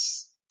well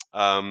as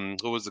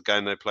who was the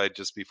game they played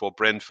just before?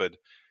 Brentford,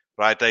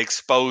 right? They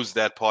exposed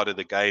that part of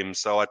the game.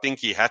 So I think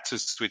he had to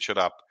switch it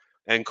up.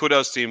 And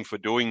kudos to him for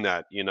doing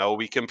that.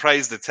 We can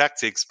praise the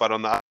tactics, but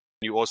on the other hand,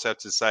 you also have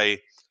to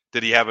say,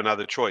 did he have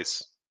another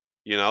choice?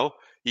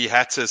 He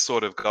had to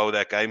sort of go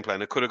that game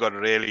plan. It could have got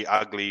really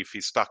ugly if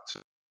he stuck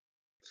to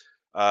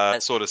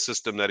sort of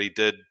system that he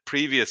did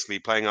previously,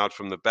 playing out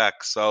from the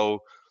back.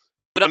 So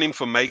good on him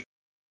for making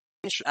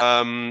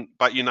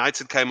but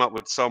United came up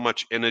with so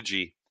much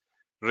energy.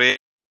 Really,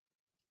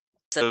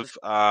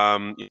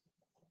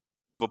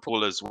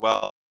 Liverpool as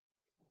well.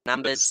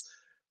 Numbers.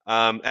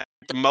 And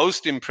the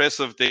most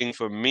impressive thing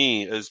for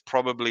me is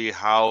probably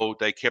how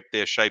they kept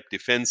their shape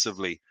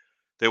defensively.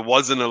 There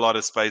wasn't a lot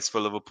of space for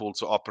Liverpool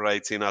to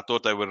operate in. I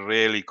thought they were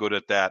really good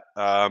at that.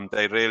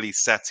 They really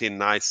sat in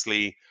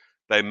nicely.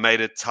 They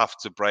made it tough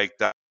to break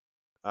down,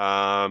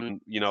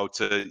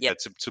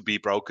 to be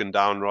broken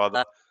down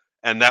rather.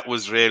 And that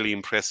was really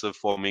impressive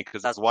for me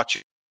because I was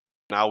watching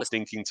and I was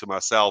thinking to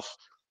myself,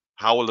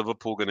 how are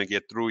Liverpool going to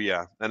get through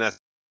here? And that's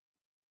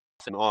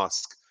often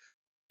ask.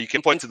 You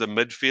can point to the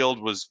midfield.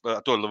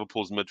 I thought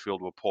Liverpool's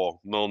midfield were poor.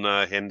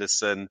 Milner,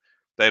 Henderson,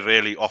 they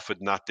really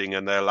offered nothing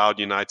and they allowed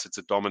United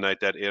to dominate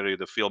that area of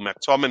the field.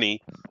 McTominay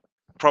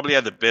probably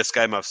had the best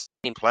game I've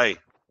seen play.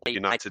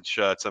 United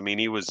shirts. I mean,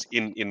 he was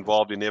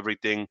involved in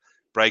everything,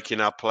 breaking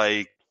up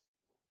play.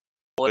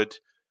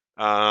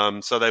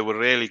 So they were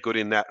really good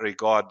in that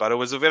regard. But it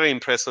was a very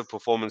impressive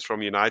performance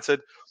from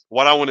United.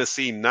 What I want to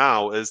see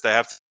now is they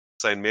have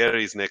St.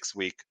 Mary's next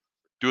week.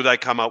 Do they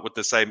come out with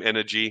the same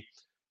energy?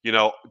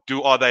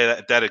 Are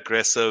they that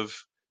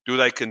aggressive? Do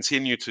they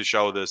continue to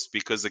show this?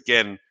 Because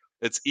again,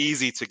 it's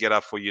easy to get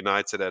up for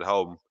United at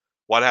home.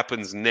 What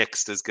happens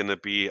next is going to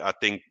be, I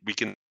think we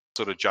can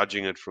sort of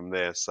judging it from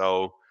there.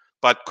 So,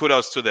 but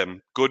kudos to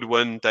them. Good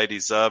win. They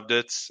deserved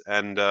it.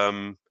 And,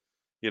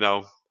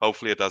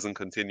 hopefully it doesn't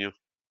continue.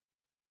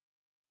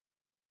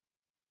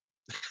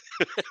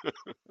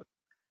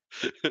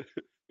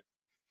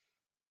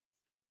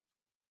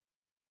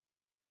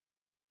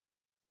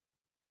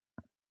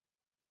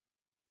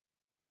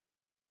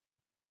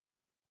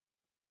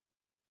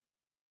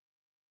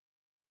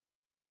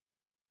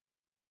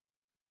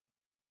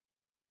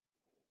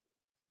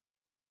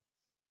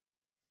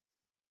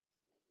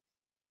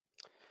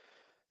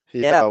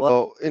 Yeah,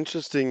 well,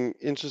 interesting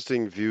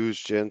views,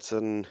 gents.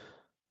 And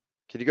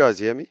can you guys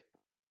hear me?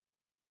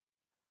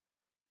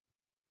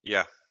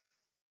 Yeah.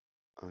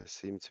 I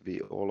seem to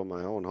be all on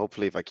my own.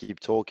 Hopefully, if I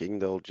keep talking,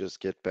 they'll just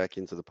get back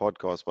into the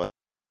podcast. But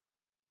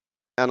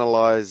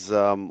analyze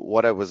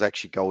what was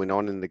actually going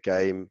on in the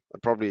game. I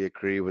probably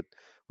agree with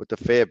a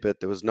fair bit.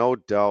 There was no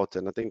doubt,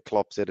 and I think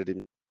Klopp said it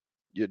in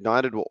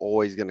United were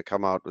always going to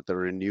come out with a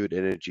renewed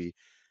energy,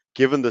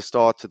 given the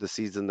start to the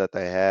season that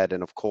they had,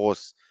 and of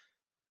course,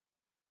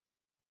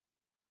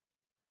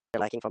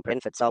 liking from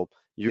Brentford. So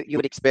you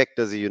would expect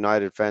as a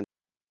United fan.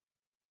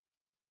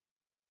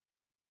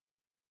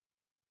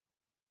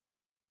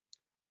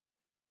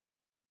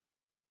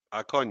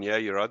 I can't hear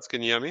you, Rods.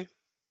 Can you hear me?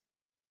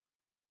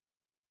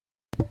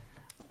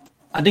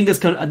 I think it's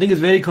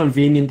very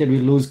convenient that we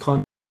lose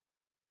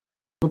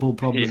Liverpool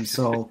problems.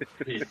 So,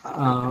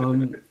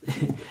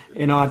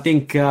 I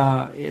think,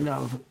 I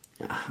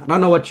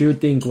don't know what you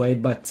think,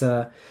 Wade, but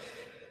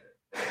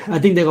I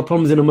think they got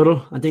problems in the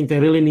middle. I think they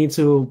really need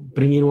to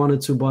bring in one or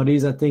two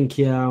bodies. I think,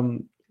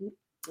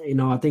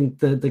 I think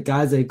the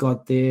guys they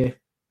got there,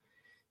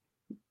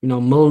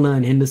 Milner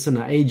and Henderson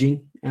are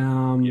aging.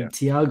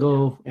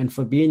 Thiago and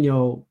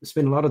Fabinho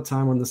spend a lot of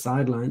time on the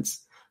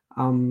sidelines.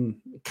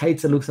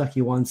 Keita looks like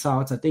he wants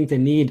out. I think they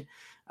need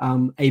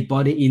a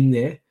body in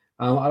there.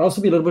 I'd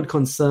also be a little bit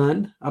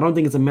concerned. I don't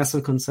think it's a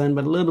massive concern,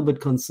 but a little bit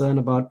concerned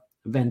about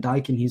Van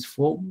Dijk in his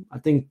form. I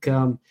think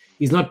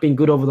he's not been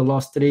good over the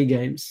last 3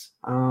 games.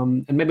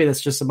 And maybe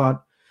that's just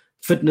about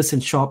fitness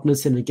and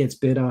sharpness, and it gets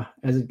better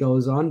as it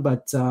goes on.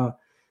 But,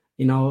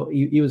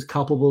 he was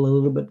culpable a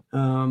little bit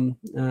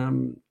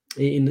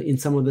in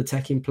some of the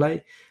attacking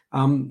play.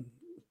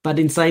 But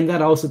in saying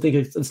that, I also think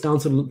it's down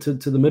to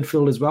the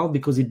midfield as well,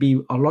 because he'd be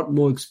a lot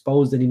more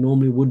exposed than he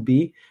normally would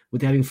be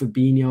with having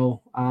Fabinho,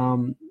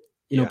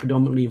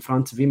 predominantly in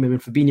front of him. And when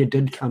Fabinho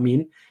did come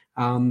in,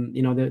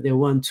 there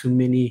weren't too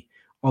many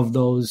of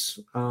those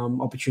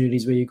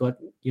opportunities where you got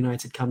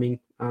United coming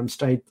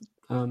straight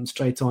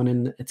on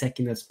and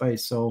attacking that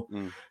space. So,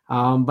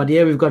 but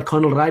yeah, we've got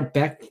Connell right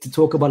back to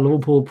talk about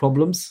Liverpool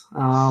problems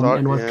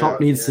and what Klopp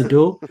needs to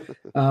do.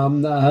 I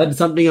heard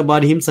something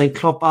about him saying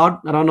Klopp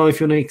out. I don't know if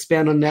you want to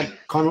expand on that,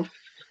 Connell.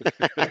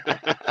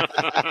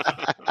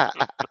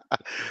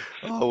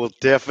 I will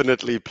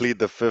definitely plead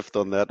the fifth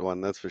on that one.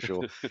 That's for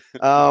sure.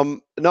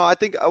 No, I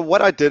think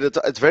what I did,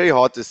 it's very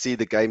hard to see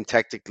the game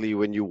tactically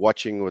when you're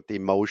watching with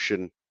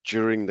emotion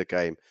during the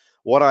game.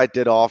 What I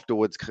did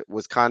afterwards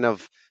was kind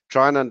of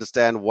try and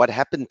understand what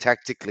happened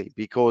tactically,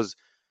 because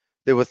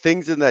there were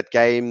things in that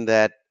game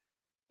that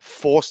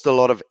forced a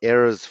lot of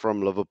errors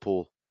from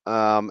Liverpool.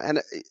 And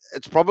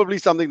it's probably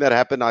something that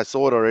happened. I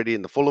saw it already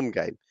in the Fulham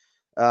game.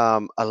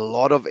 A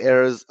lot of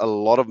errors, a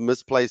lot of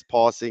misplaced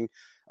passing,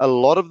 a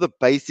lot of the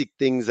basic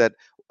things that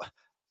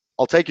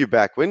I'll take you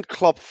back. When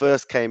Klopp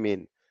first came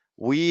in,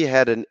 we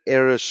had an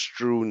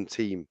error-strewn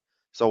team.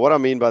 So what I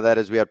mean by that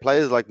is we had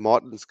players like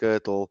Martin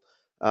Skirtle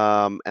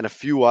and a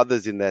few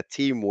others in that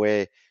team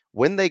where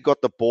when they got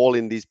the ball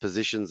in these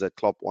positions that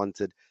Klopp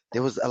wanted,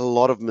 there was a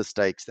lot of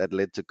mistakes that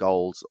led to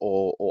goals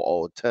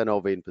or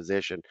turnover in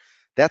possession.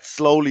 That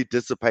slowly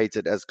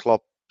dissipated as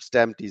Klopp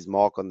stamped his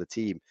mark on the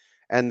team.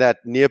 And that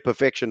near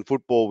perfection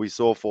football we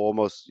saw for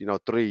almost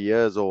 3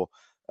 years or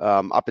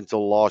up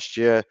until last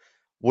year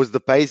was the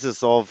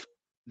basis of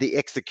the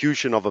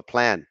execution of a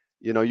plan.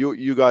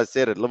 You guys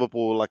said it,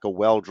 Liverpool were like a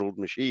well-drilled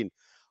machine.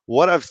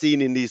 What I've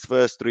seen in these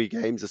first 3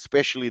 games,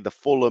 especially the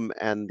Fulham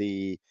and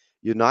the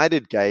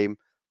United game,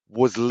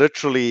 was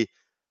literally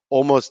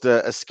almost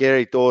a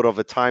scary thought of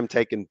a time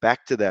taken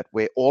back to that,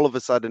 where all of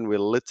a sudden we're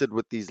littered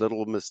with these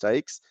little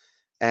mistakes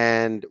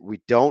and we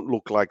don't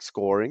look like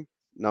scoring,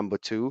 number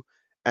 2,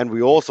 and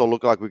we also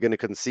look like we're going to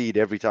concede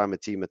every time a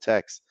team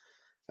attacks.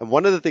 And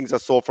one of the things I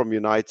saw from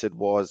United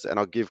was, and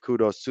I'll give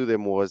kudos to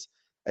them, was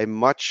a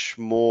much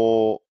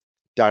more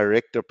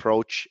direct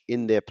approach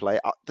in their play.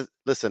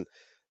 Listen,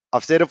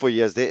 I've said it for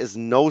years, there is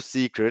no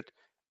secret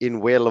in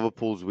where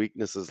Liverpool's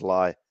weaknesses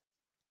lie.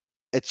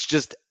 It's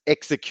just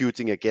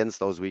executing against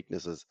those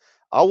weaknesses.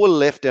 Our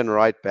left and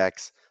right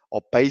backs are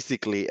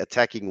basically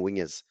attacking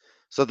wingers.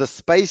 So the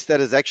space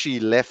that is actually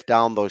left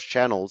down those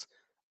channels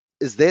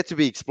is there to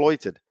be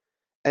exploited.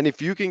 And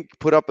if you can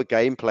put up a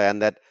game plan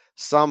that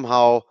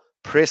somehow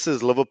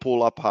presses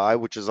Liverpool up high,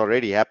 which has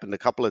already happened a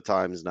couple of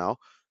times now,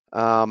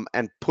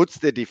 and puts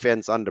their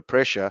defense under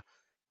pressure,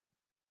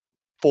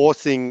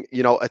 forcing,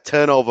 a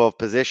turnover of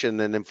possession,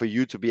 and then for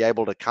you to be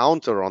able to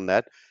counter on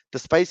that, the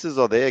spaces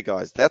are there,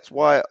 guys. That's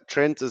why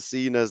Trent is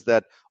seen as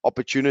that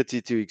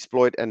opportunity to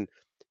exploit. And,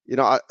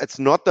 it's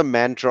not the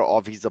mantra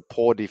of he's a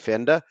poor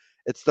defender.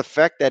 It's the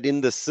fact that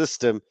in the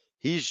system,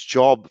 his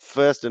job,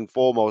 first and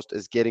foremost,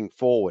 is getting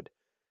forward.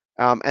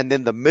 And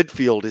then the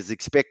midfield is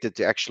expected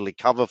to actually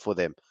cover for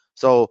them.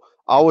 So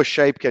our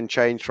shape can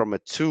change from a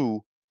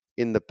 2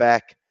 in the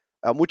back,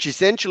 which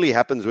essentially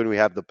happens when we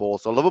have the ball.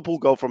 So Liverpool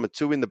go from a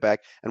 2 in the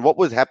back. And what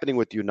was happening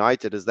with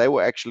United is they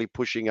were actually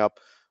pushing up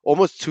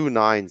almost 2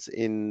 9s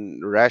in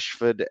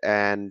Rashford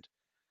and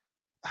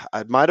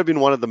it might have been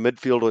one of the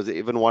midfielders,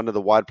 even one of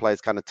the wide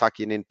players kind of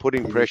tucking in,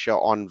 putting pressure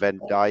on Van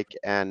Dijk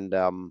and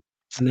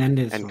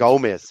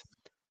Gomez.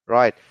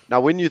 Right.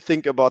 Now, when you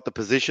think about the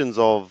positions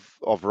of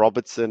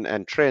Robertson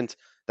and Trent,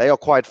 they are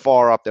quite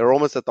far up. They're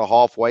almost at the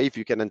halfway. If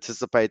you can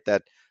anticipate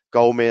that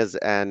Gomez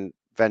and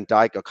Van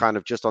Dijk are kind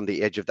of just on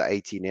the edge of the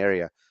 18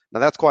 area. Now,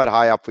 that's quite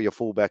high up for your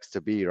fullbacks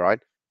to be, right?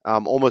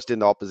 Almost in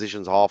the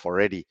opposition's half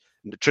already.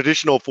 The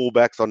traditional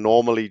fullbacks are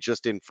normally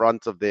just in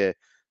front of their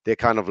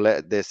kind of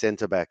their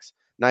centre backs.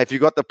 Now, if you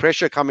got the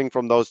pressure coming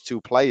from those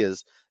two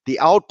players, the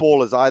out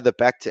ball is either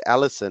back to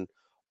Alisson,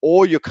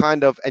 or you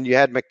kind of, and you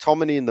had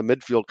McTominay in the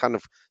midfield, kind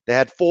of, they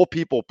had four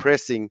people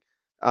pressing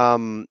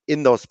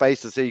in those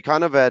spaces. So you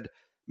kind of had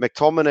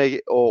McTominay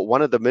or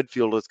one of the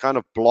midfielders kind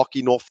of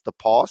blocking off the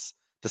pass,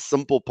 the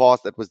simple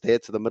pass that was there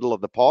to the middle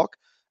of the park,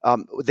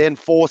 then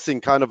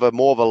forcing kind of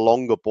more of a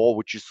longer ball,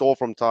 which you saw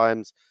from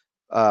times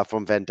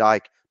from Van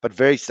Dijk, but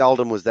very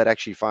seldom was that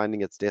actually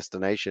finding its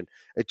destination.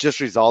 It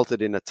just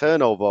resulted in a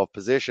turnover of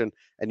possession,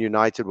 and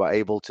United were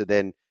able to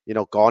then,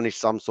 garnish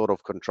some sort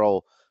of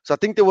control. So I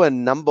think there were a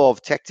number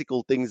of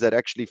tactical things that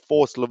actually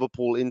forced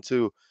Liverpool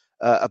into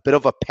a bit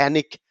of a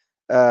panic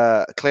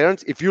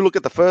clearance. If you look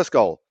at the first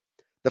goal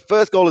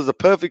is a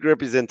perfect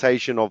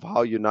representation of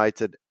how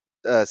United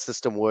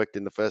system worked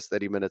in the first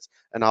 30 minutes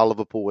and how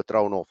Liverpool were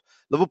thrown off.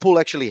 Liverpool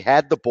actually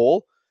had the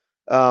ball.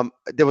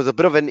 There was a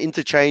bit of an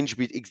interchange.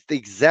 The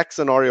exact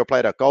scenario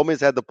played out.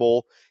 Gomez had the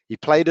ball. He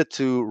played it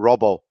to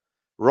Robbo.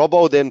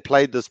 Robbo then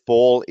played this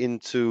ball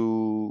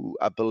into,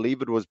 I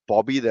believe it was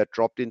Bobby that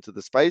dropped into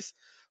the space.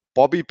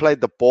 Bobby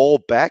played the ball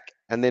back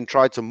and then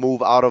tried to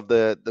move out of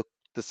the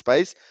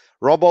space.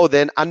 Robbo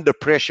then under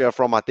pressure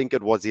from, I think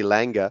it was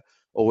Elanga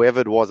or whoever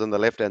it was on the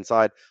left-hand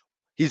side.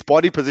 His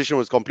body position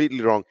was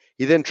completely wrong.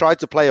 He then tried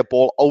to play a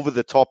ball over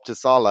the top to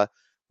Salah,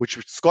 which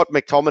Scott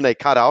McTominay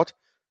cut out.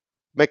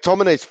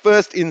 McTominay's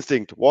first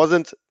instinct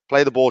wasn't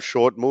play the ball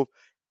short, move.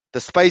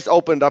 The space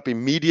opened up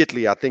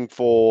immediately, I think,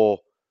 for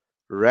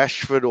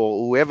Rashford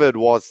or whoever it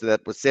was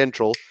that was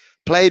central.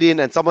 Played in,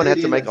 and someone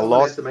had to make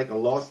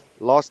a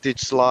last-ditch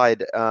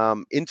slide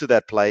into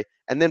that play.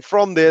 And then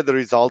from there, the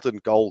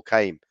resultant goal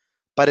came.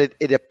 But it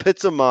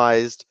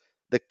epitomized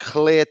the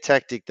clear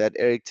tactic that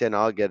Erik ten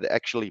Hag had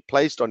actually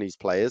placed on his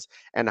players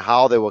and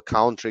how they were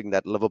countering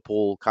that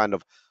Liverpool kind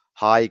of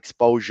high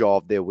exposure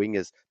of their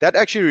wingers. That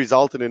actually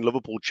resulted in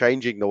Liverpool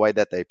changing the way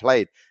that they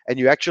played. And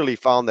you actually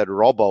found that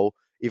Robbo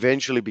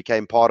eventually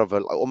became part of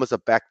almost a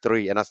back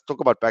three. And I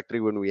talk about back three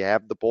when we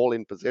have the ball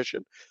in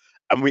possession.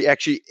 And we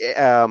actually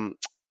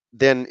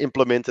then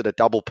implemented a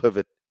double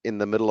pivot in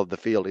the middle of the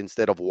field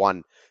instead of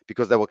one,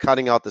 because they were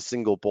cutting out the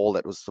single ball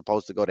that was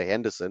supposed to go to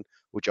Henderson,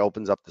 which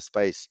opens up the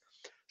space.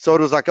 So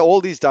it was like all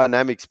these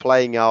dynamics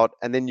playing out,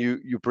 and then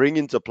you bring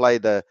into play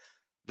the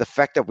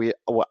fact that we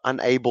were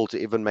unable to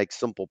even make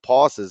simple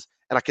passes,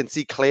 and I can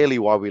see clearly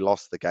why we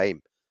lost the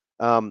game.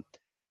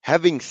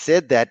 Having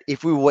said that,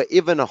 if we were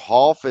even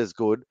half as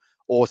good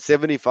or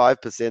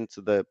 75%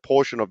 to the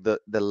portion of the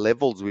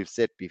levels we've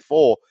set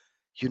before,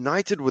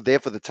 United were there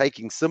for the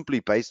taking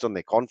simply based on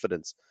their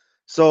confidence.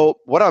 So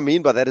what I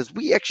mean by that is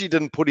we actually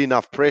didn't put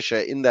enough pressure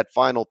in that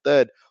final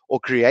third or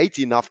create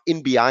enough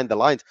in behind the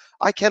lines.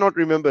 I cannot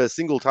remember a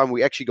single time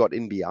we actually got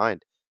in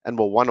behind and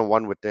were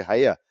one-on-one with De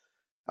Gea.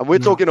 And we're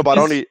talking about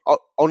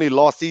only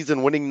last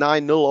season winning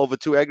 9-0 over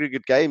 2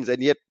 aggregate games,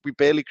 and yet we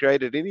barely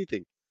created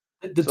anything.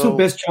 The two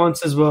best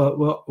chances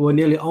were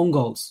nearly own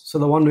goals. So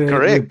the one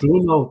where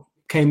Bruno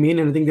came in,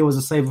 and I think there was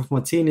a save of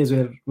Martinez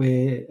where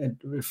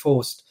it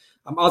forced.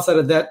 Outside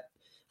of that,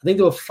 I think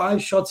there were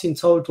 5 shots in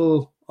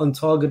total on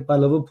target by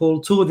Liverpool.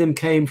 2 of them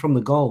came from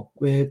the goal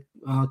where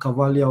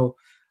Carvalho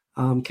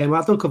came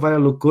out. I thought Carvalho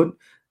looked good,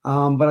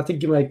 but I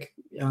think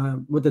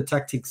with the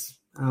tactics,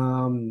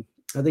 I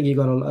think he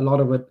got a lot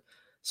of it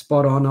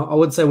spot on. I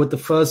would say with the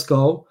first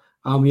goal,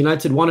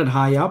 United wanted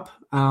high up,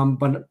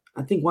 but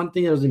I think one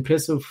thing that was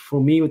impressive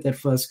for me with that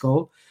first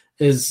goal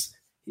is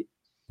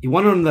he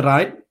won it on the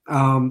right.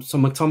 So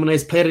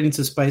McTominay's played it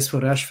into space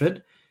for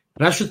Rashford.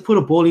 Rashford put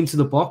a ball into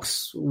the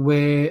box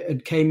where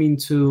it came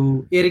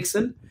into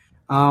Eriksen.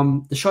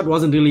 The shot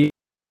wasn't really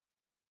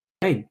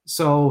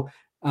so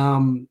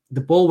the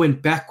ball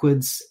went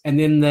backwards, and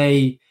then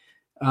they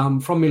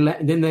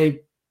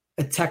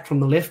attacked from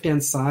the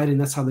left-hand side,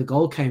 and that's how the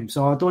goal came.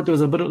 So I thought there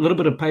was a little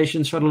bit of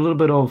patience, showed a little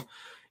bit of,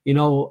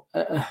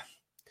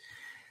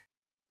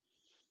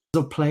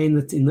 of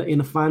playing in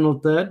the final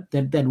third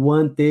that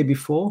weren't there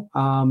before.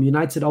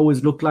 United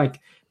always looked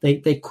like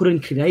they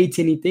couldn't create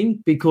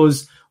anything,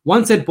 because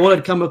once that ball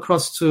had come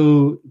across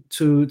to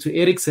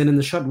Eriksen and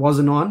the shot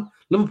wasn't on,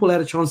 Liverpool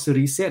had a chance to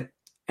reset.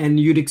 And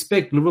you'd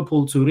expect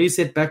Liverpool to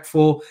reset back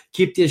 4,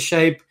 keep their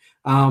shape,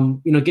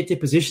 get their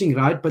positioning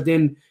right. But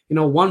then,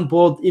 one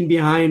ball in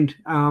behind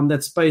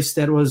that space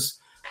that was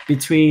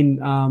between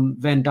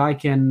Van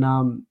Dijk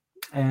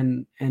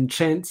and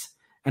Trent,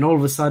 and all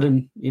of a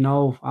sudden,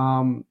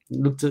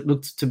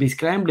 looked to be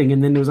scrambling.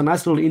 And then there was a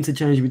nice little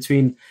interchange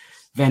between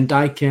Van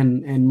Dijk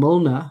and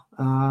Milner,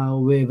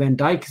 where Van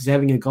Dijk is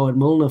having a go at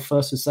Milner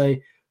first to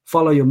say,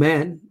 follow your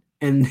man.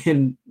 And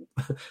then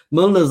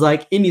Milner's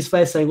like in his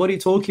face saying, "What are you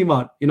talking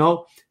about? You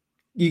know,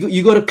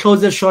 you got to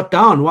close that shot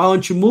down. Why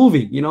aren't you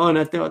moving? You know." And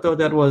I thought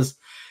that was,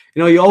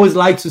 you know, you always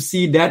like to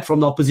see that from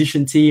the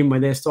opposition team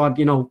when they start,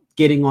 you know,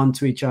 getting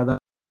onto each other.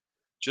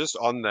 Just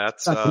on that,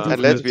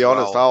 And let's be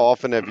honest, well, how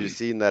often have you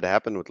seen that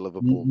happen with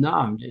Liverpool?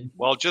 No,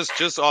 well,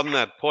 just on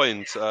that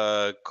point,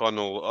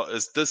 Connell,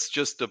 is this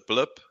just a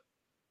blip,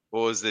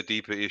 or is there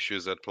deeper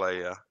issues at play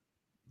here?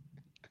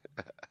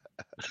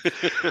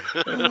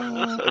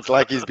 It's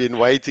like he's been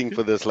waiting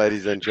for this,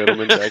 ladies and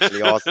gentlemen, to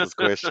actually ask this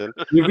question.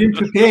 you've been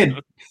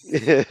prepared.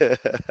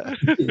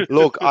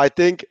 Look, I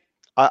think,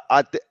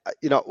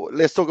 you know,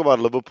 let's talk about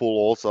Liverpool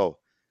also.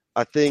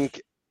 I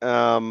think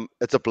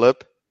it's a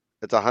blip.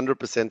 It's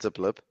 100% a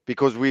blip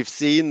because we've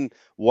seen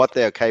what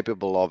they're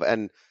capable of.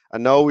 And I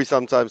know we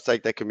sometimes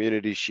take that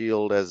Community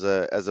Shield as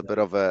a bit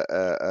of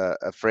a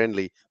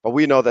friendly, but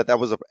we know that that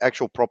was an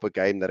actual proper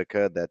game that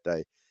occurred that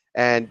day.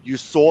 And you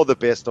saw the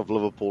best of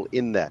Liverpool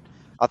in that.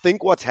 I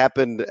think what's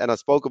happened, and I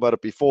spoke about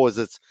it before,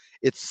 is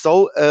it's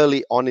so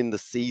early on in the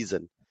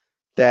season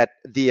that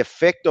the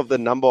effect of the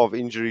number of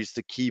injuries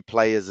to key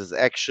players is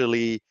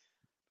actually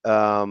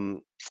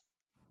it's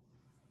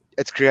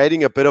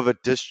creating a bit of a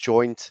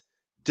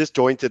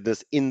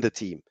disjointedness in the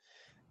team.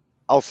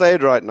 I'll say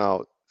it right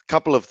now, a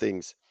couple of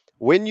things.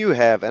 When you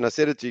have, and I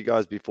said it to you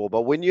guys before,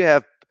 but when you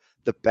have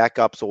the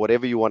backups or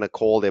whatever you want to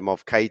call them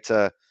of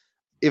Keita,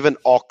 even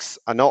Ox,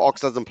 I know Ox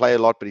doesn't play a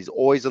lot, but he's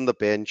always on the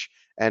bench.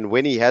 And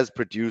when he has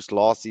produced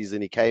last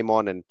season, he came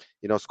on and,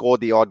 you know,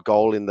 scored the odd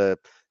goal in the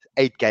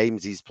 8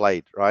 games he's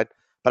played, right?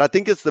 But I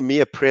think it's the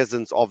mere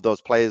presence of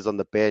those players on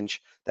the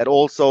bench that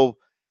also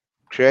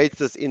creates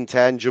this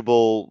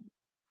intangible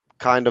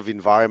kind of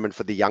environment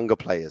for the younger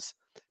players.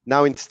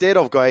 Now, instead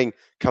of going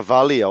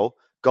Carvalho,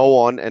 go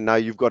on, and now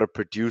you've got to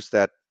produce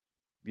that,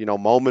 you know,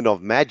 moment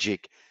of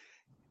magic.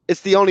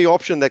 It's the only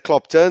option that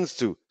Klopp turns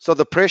to. So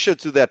the pressure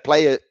to that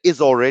player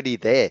is already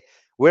there.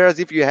 Whereas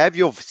if you have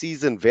your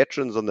seasoned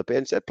veterans on the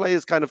bench, that player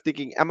is kind of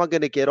thinking, am I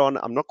going to get on?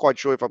 I'm not quite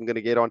sure if I'm going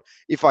to get on.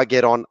 If I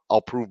get on,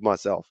 I'll prove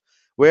myself.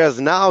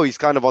 Whereas now he's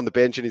kind of on the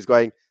bench and he's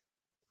going,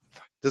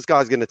 this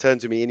guy's going to turn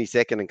to me any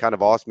second and kind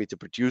of ask me to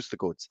produce the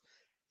goods.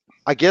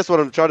 I guess what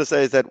I'm trying to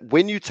say is that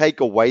when you take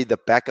away the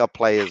backup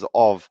players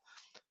of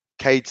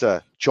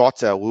Keita,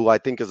 Jota, who I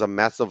think is a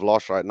massive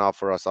loss right now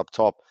for us up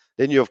top,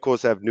 then you, of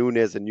course, have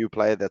Nunes, a new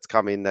player that's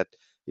come in that,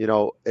 you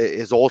know,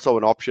 is also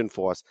an option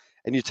for us.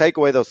 And you take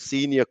away those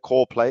senior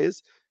core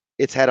players,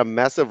 it's had a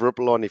massive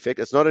ripple-on effect.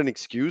 It's not an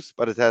excuse,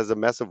 but it has a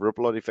massive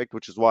ripple-on effect,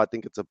 which is why I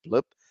think it's a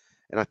blip.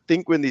 And I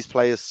think when these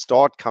players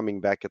start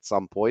coming back at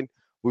some point,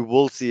 we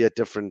will see a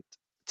different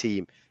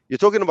team. You're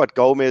talking about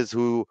Gomez,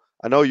 who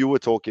I know you were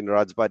talking,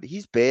 Rads, but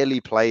he's barely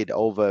played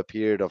over a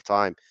period of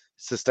time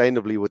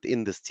sustainably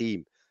within this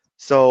team.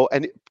 So,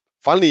 and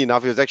funnily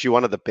enough, he was actually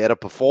one of the better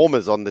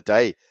performers on the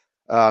day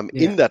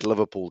in that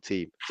Liverpool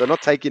team. So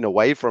not taking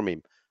away from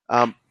him.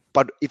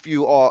 But if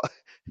you are,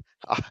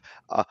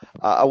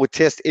 I would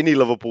test any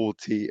Liverpool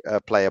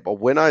player. But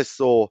when I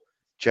saw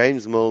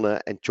James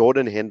Milner and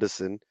Jordan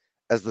Henderson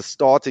as the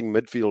starting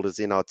midfielders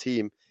in our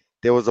team,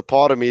 there was a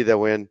part of me that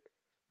went,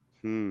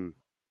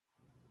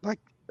 like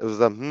it was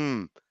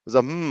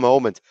a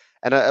moment.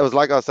 And it was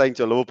like I was saying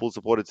to a Liverpool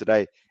supporter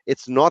today,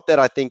 it's not that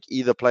I think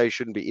either player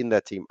shouldn't be in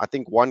that team. I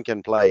think one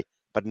can play,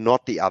 but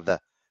not the other.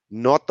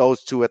 Not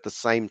those two at the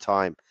same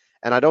time.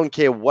 And I don't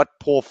care what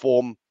poor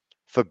form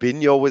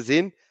Fabinho was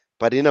in,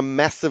 but in a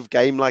massive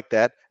game like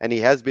that, and he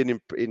has been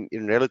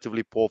in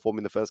relatively poor form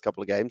in the first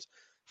couple of games,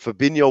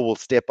 Fabinho will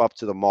step up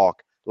to the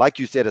mark. Like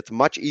you said, it's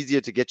much easier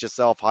to get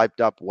yourself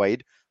hyped up,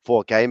 Wade,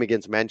 for a game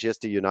against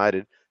Manchester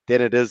United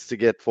than it is to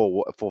get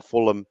for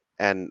Fulham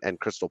and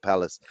Crystal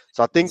Palace.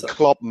 So I think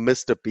Klopp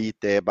missed a beat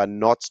there by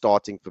not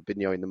starting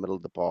Fabinho in the middle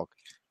of the park.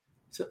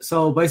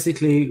 So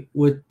basically,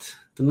 with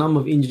the number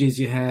of injuries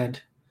you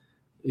had,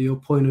 your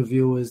point of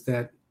view is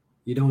that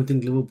you don't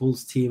think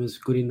Liverpool's team is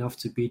good enough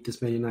to beat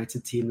this Man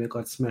United team that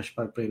got smashed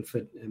by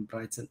Brentford and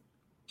Brighton?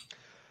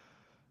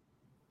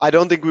 I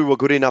don't think we were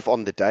good enough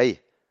on the day.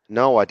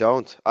 No, I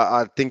don't.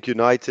 I think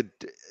United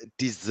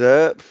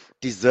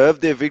deserve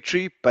their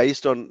victory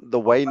based on the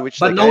way in which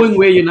But knowing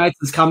where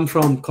United's come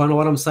from, Connor,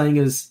 what I'm saying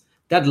is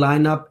that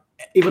lineup,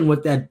 even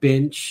with that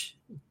bench,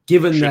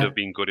 given should that have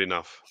been good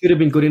enough. Should have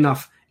been good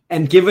enough.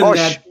 And given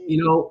that,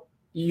 you know,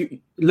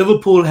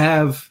 Liverpool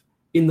have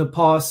in the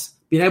past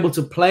been able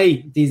to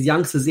play these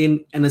youngsters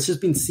in, and it's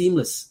just been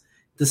seamless.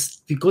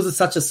 Because it's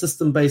such a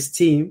system-based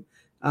team,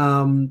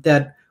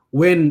 that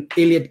when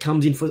Elliott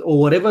comes in for, or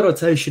whatever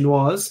rotation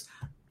was,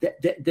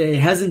 there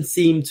hasn't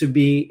seemed to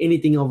be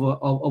anything of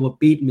a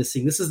beat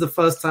missing. This is the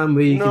first time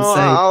where you can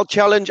say... I'll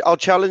challenge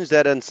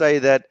that and say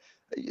that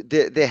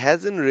there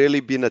hasn't really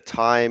been a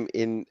time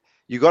in...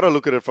 You got to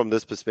look at it from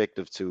this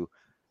perspective too.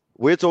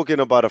 We're talking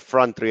about a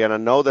front three, and I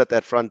know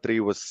that front three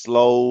was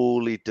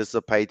slowly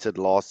dissipated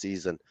last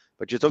season.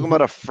 But you're talking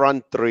about a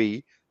front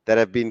three that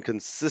have been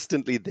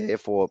consistently there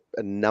for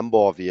a number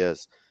of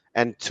years.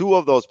 And two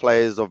of those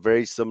players are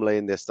very similar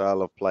in their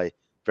style of play,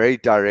 very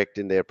direct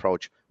in their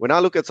approach. When I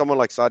look at someone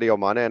like Sadio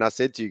Mane, and I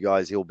said to you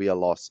guys, he'll be a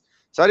loss.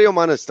 Sadio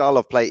Mane's style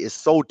of play is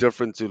so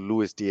different to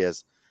Luis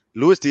Diaz.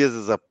 Luis Diaz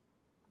is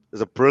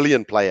a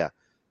brilliant player.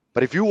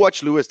 But if you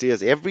watch Luis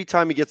Diaz, every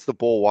time he gets the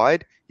ball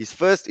wide, his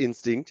first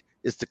instinct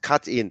is to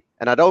cut in.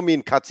 And I don't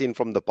mean cuts in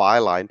from the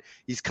byline.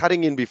 He's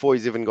cutting in before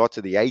he's even got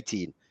to the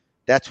 18.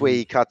 That's where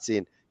he cuts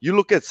in. You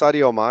look at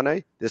Sadio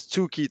Mane, there's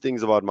two key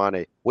things about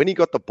Mane. When he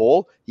got the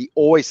ball, he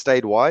always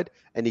stayed wide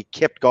and he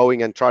kept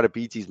going and tried to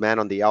beat his man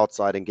on the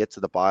outside and get to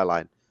the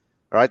byline.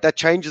 All right, that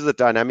changes the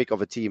dynamic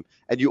of a team.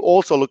 And you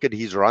also look at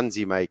his runs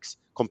he makes,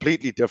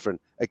 completely different.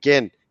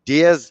 Again,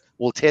 Diaz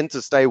will tend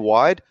to stay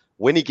wide.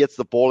 When he gets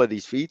the ball at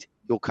his feet,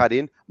 he'll cut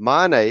in.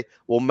 Mane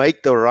will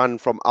make the run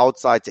from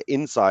outside to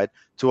inside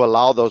to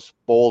allow those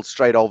balls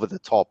straight over the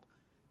top.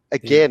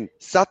 Again,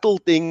 subtle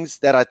things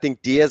that I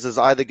think Diaz is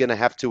either going to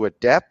have to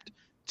adapt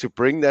to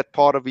bring that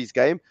part of his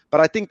game, but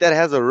I think that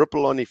has a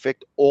ripple-on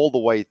effect all the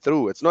way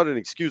through. It's not an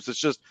excuse. It's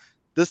just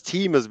this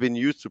team has been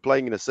used to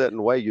playing in a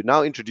certain way. You're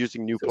now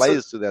introducing new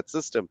players to that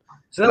system.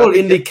 So that will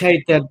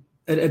indicate that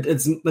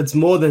it's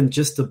more than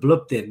just a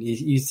blip. Then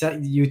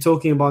you're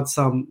talking about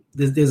some.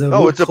 There's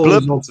a it's a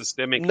blip.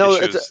 Systemic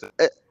issues.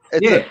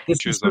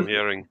 Issues I'm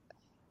hearing.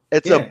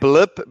 It's a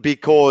blip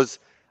because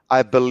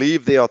I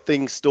believe there are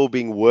things still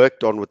being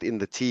worked on within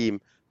the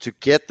team to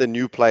get the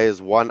new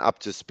players up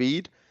to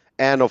speed.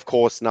 And of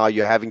course, now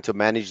you're having to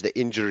manage the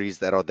injuries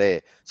that are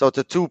there. So it's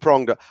a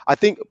two-pronged. I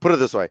think, put it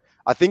this way,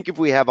 I think if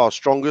we have our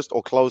strongest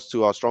or close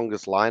to our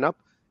strongest lineup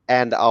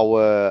and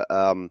our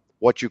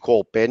what you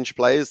call bench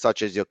players,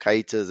 such as your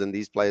Keitas and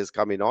these players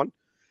coming on,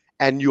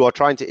 and you are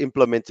trying to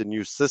implement a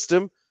new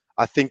system,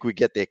 I think we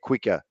get there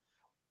quicker.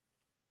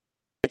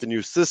 The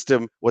new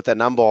system with a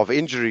number of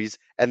injuries,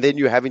 and then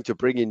you're having to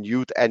bring in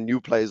youth and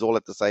new players all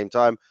at the same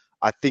time.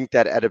 I think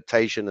that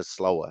adaptation is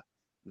slower.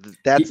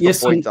 That's the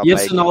point I'm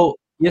making.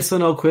 Yes or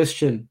no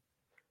question.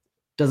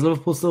 Does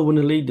Liverpool still win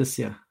the league this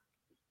year?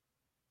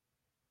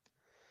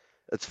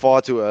 It's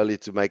far too early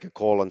to make a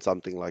call on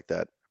something like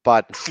that.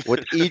 But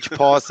with each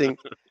passing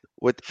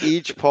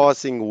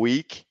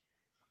week,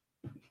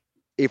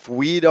 if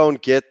we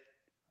don't get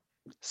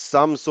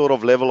some sort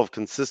of level of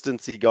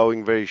consistency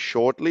going very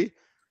shortly,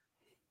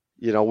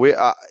 we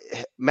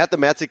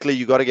mathematically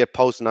you got to get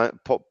post 90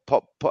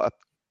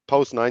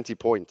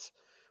 points.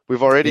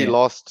 We've already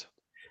lost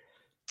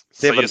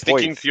 7 So you're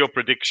sticking points. to your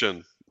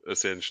prediction,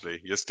 essentially.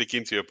 You're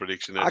sticking to your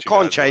prediction. I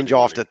can't change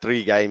after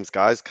 3 games,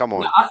 guys. Come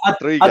on.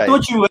 I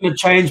thought you were going to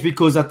change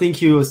because I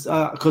think you was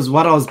because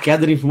what I was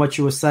gathering from what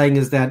you were saying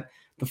is that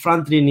the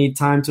front three need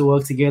time to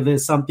work together.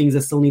 Some things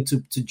that still need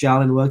to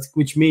gel and work,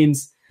 which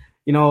means,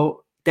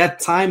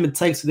 that time it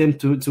takes for them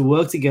to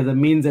work together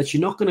means that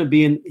you're not going to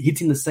be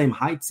hitting the same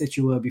heights that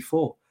you were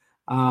before.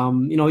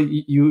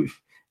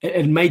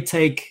 It may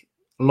take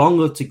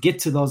longer to get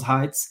to those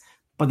heights,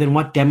 but then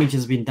what damage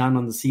has been done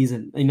on the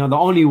season? The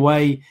only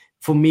way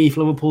for me,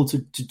 for Liverpool to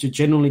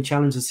genuinely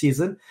challenge the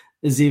season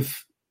is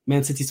if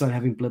Man City start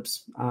having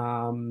blips.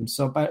 And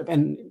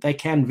they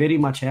can very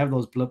much have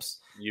those blips.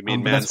 You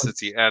mean Man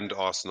City and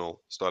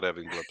Arsenal start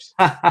having blips?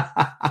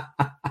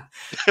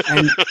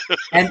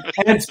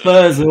 and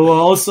Spurs, who are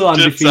also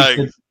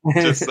undefeated.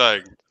 Just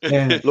saying.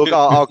 Yeah. Look,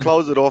 I'll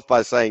close it off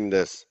by saying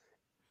this.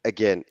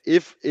 Again,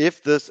 if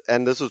this,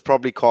 and this was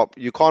probably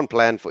you can't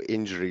plan for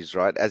injuries,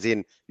 right? As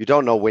in, you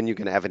don't know when you're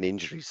going to have an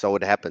injury, so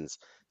it happens.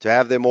 To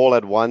have them all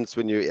at once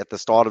when you're at the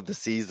start of the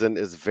season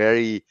is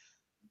very,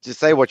 just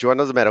say what you want,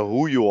 doesn't matter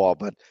who you are,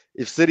 but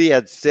if City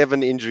had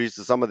 7 injuries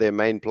to some of their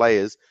main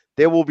players,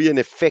 there will be an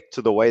effect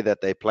to the way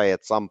that they play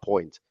at some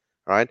point,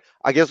 right?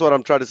 I guess what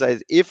I'm trying to say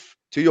is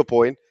to your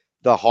point,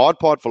 the hard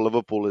part for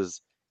Liverpool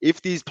is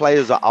if these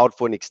players are out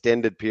for an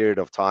extended period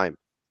of time,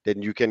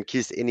 then you can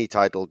kiss any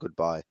title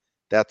goodbye.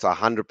 That's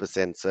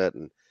 100%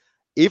 certain.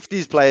 If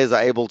these players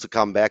are able to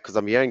come back, because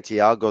I'm hearing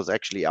Thiago's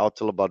actually out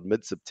till about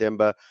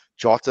mid-September.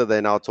 Jota,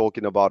 they're now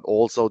talking about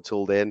also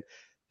till then.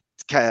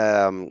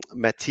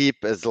 Matip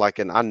is like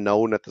an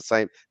unknown at the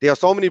same. There are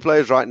so many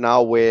players right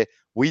now where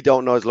we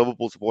don't know as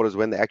Liverpool supporters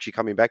when they're actually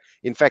coming back.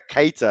 In fact,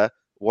 Keita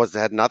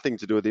had nothing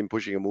to do with him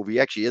pushing a move. He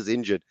actually is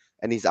injured,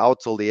 and he's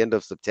out till the end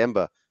of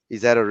September.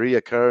 He's had a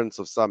reoccurrence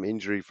of some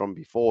injury from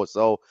before.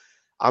 So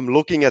I'm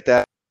looking at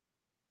that.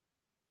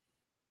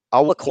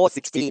 Our core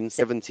 16,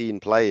 17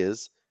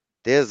 players,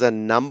 there's a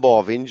number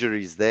of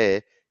injuries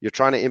there. You're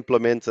trying to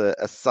implement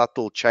a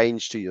subtle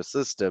change to your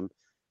system.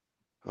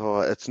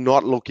 Oh, it's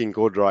not looking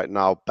good right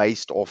now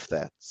based off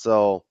that.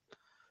 So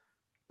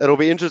it'll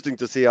be interesting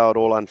to see how it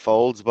all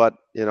unfolds. But,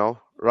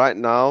 right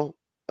now,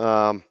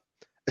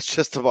 it's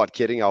just about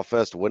getting our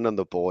first win on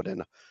the board.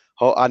 And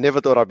I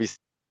never thought I'd be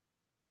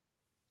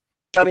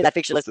Show me that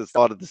fixture list. at the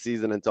start of the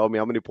season and told me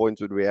how many points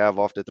would we have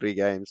after 3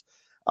 games.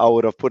 I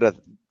would have put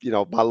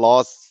my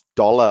last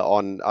dollar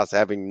on us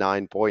having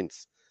 9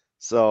 points.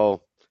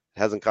 So it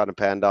hasn't kind of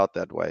panned out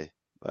that way.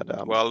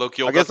 But well, look,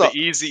 you'll got the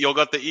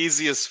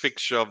easiest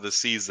fixture of the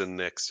season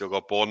next. You've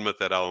got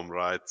Bournemouth at home,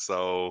 right?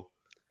 So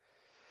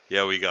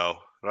here we go.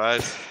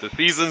 right? The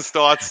season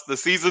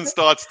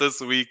starts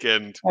this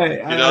weekend. Hey,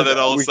 You know that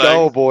old We saying.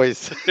 go,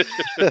 boys.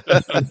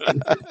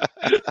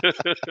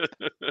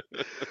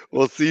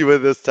 We'll see where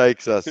this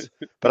takes us.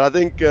 But I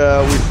think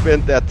we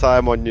spent that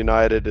time on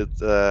United.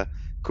 It's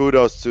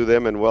kudos to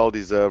them and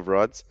well-deserved,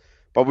 Rods.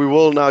 But we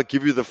will now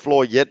give you the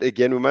floor yet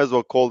again. We might as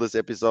well call this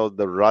episode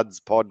the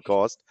Ruds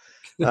Podcast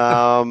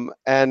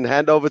and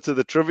hand over to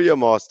the Trivia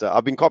Master.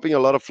 I've been copying a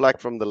lot of flack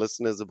from the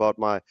listeners about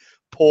my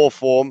poor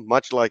form,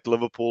 much like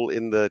Liverpool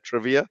in the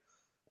trivia.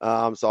 So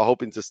I'm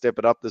hoping to step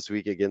it up this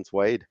week against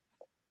Wade.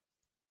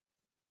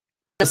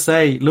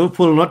 Say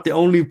Liverpool are not the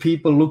only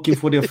people looking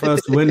for their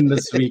first win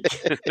this week.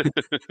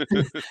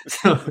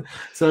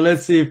 so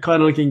let's see if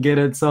Connell can get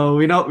it. So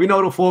we know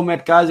the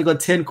format, guys. We got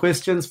 10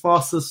 questions,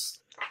 fastest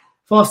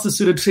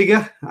to the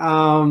trigger.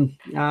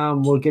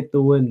 We'll get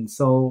the win.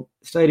 So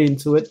straight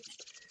into it.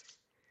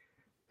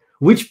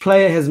 Which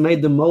player has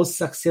made the most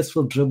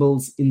successful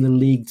dribbles in the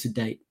league to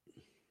date?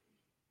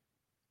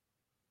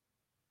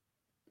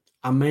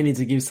 I may need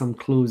to give some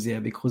clues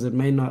here because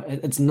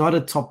it's not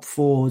a top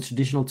 4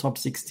 traditional top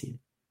 16.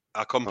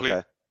 Complete.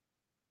 Okay.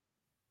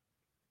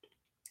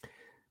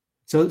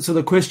 So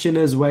the question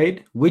is,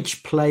 Wade,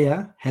 which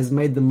player has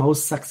made the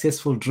most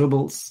successful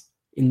dribbles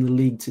in the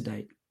league to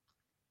date?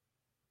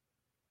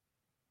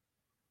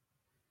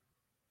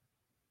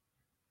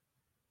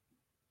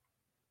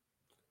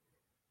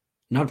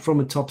 Not from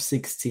a top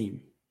 6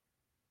 team.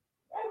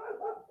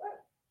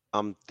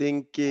 I'm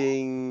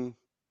thinking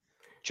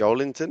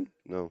Joelinton?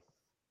 No.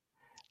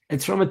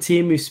 It's from a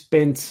team we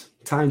spent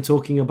time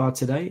talking about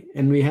today,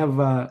 and we have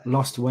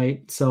lost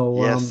weight.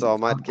 So Yes, so I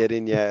might get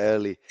in here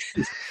early.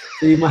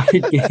 you might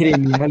get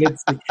in. Yeah,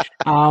 let's see.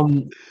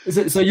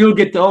 So you'll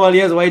get he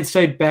has Wade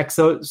straight back.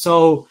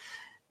 So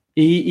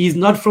he's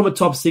not from a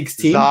top 6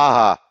 team.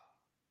 Zaha.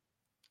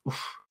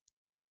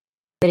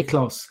 Very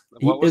close.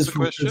 What was the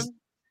question?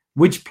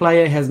 Which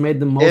player has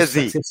made the most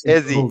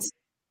successful dribbles?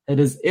 It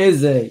is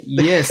Eze.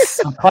 Yes.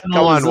 Come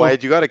on,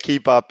 Wade. You got to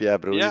keep up,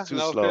 bro. Yeah, You're too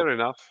slow. fair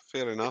enough.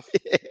 You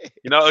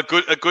know,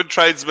 a good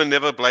tradesman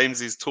never blames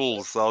his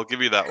tools, so I'll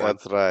give you that one.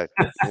 That's right.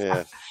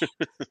 Yeah.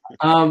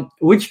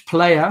 Which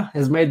player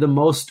has made the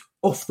most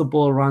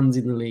off-the-ball runs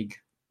in the league?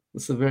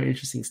 That's a very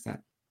interesting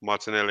stat.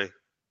 Martinelli.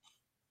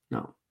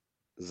 No.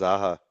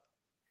 Zaha.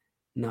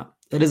 No.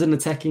 It is an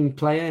attacking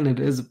player, and it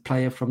is a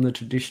player from the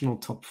traditional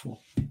top 4.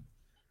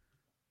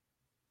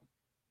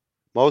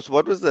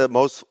 What was the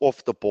most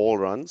off the ball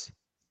runs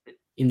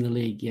in the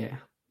league? Yeah,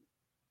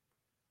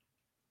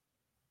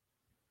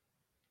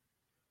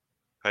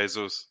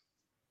 Jesus.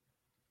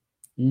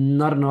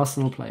 Not an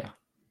Arsenal player.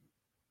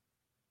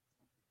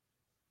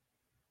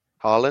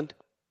 Haaland.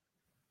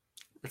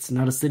 It's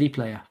not a City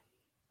player.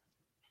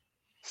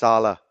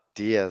 Salah.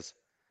 Diaz.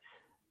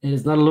 It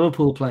is not a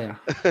Liverpool player.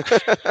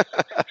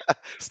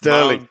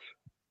 Sterling. Mount.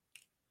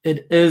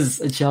 It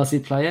is a Chelsea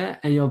player,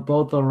 and you're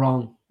both are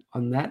wrong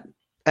on that.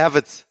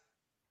 Havertz.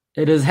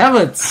 It is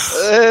Havertz.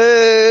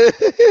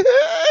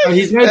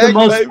 He's made the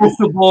most off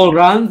the ball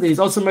runs. He's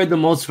also made the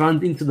most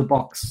runs into the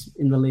box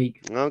in the league.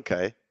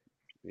 Okay.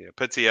 Yeah,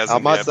 pity hasn't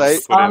I must been able say,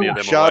 to put any of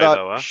them shout away, out,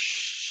 though, huh?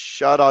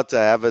 shout out to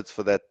Havertz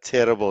for that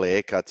terrible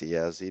haircut he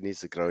has. He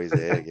needs to grow his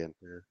hair again.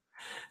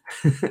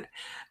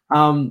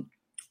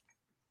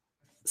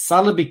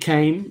 Salah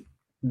became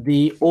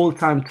the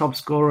all-time top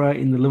scorer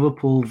in the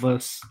Liverpool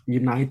vs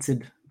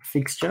United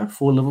fixture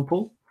for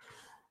Liverpool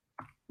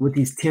with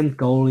his 10th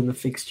goal in the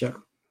fixture.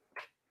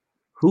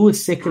 Who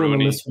is second on the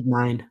list with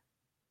 9?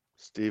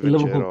 Steven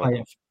Liverpool Gerrard.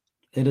 player.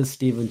 It is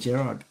Steven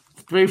Gerrard.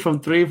 3 from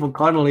 3 for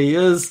Connolly.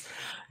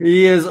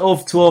 He is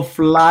off to a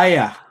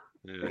flyer.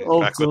 Yeah, he's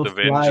back with the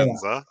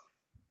vengeance,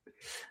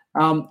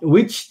 huh?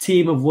 Which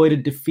team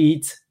avoided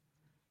defeat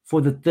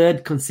for the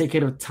 3rd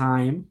consecutive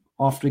time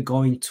after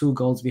going 2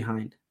 goals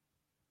behind?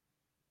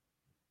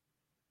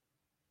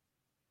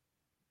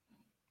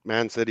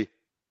 Man City.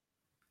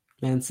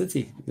 Man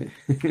City.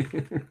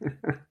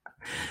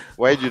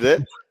 Wade, you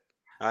there?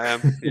 I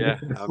am. Yeah,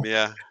 I'm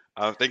here.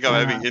 I think I'm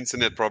having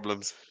internet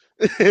problems.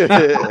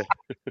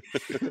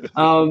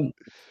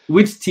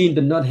 Which team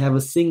did not have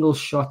a single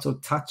shot or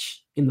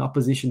touch in the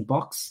opposition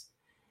box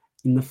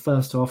in the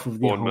first half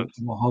of their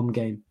home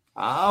game?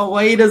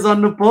 Wade is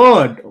on the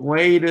board.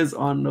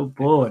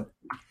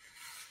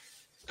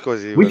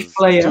 Because he was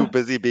too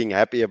busy being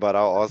happy about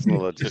how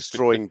Arsenal are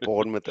destroying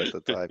Bournemouth at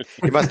the time.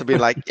 He must have been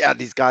like, yeah,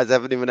 these guys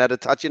haven't even had a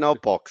touch in our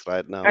box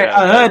right now. Hey,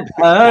 I heard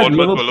Bournemouth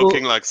Liverpool were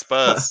looking like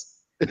Spurs.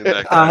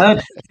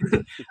 I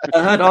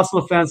heard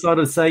Arsenal fans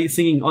started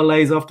singing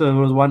Ole's after it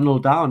was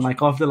 1-0 down.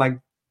 Like after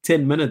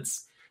 10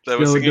 minutes, they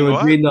were singing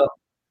what? Doing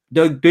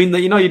the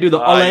you do the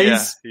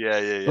Ole's.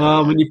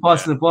 Yeah. When you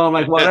pass the ball, I'm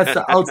like, well, that's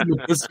the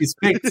ultimate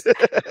disrespect.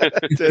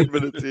 10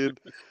 minutes in.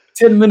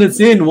 10 minutes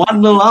in,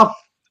 1-0 up.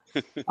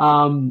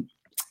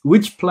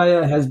 Which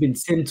player has been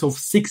sent off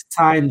 6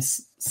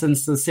 times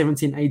since the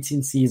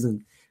 17-18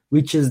 season,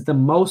 which is the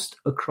most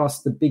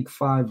across the big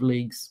 5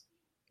 leagues?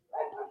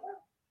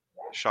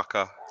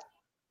 Shaka.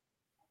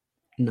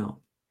 No.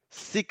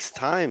 6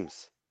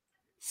 times.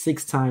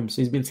 6 times.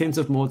 So he's been sent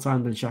off more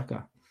times than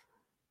Shaka.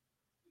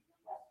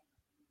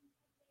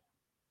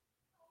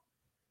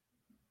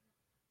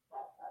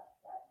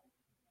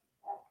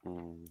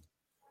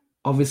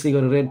 Obviously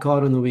got a red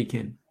card on the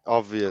weekend.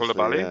 Obviously,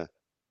 Koulibaly? yeah.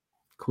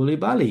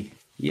 Koulibaly.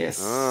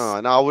 Yes.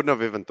 No, I wouldn't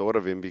have even thought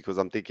of him because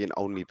I'm thinking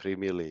only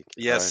Premier League.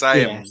 Yeah, right?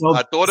 same. Yeah, so,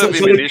 I thought so, of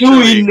him so the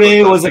clue initially. in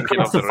there 'cause I was thinking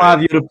across of the 5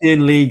 red.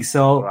 European leagues.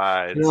 So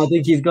Right. I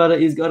think he's got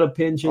a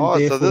penchant Oh,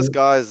 there. so this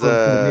guy's for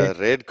a red.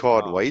 red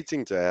card Wow.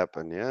 waiting to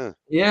happen. Yeah.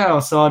 Yeah,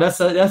 so that's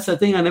a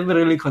thing I never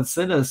really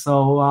considered.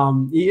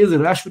 So he is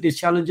rash with his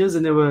challenges,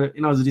 and there were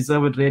it was a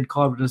deserved red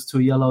card with those 2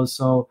 yellows.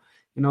 So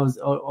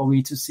are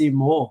we to see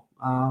more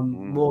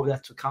of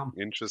that to come?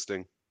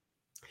 Interesting.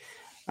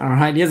 All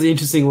right, here's an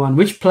interesting one.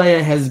 Which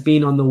player has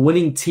been on the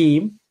winning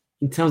team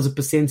in terms of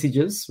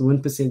percentages,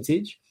 win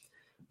percentage,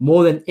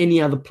 more than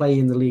any other player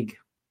in the league?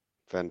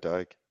 Van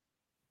Dijk.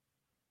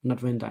 Not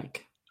Van Dijk.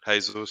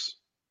 Jesus.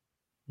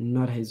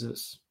 Not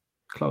Jesus.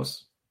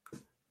 Close.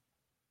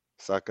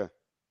 Saka.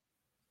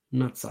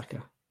 Not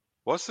Saka.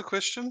 What's the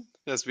question?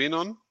 Has been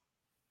on?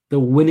 The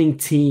winning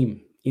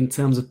team in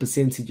terms of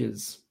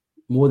percentages,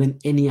 more than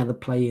any other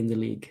player in the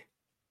league.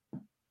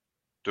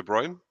 De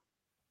Bruyne?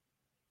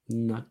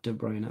 Not De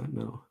Bruyne,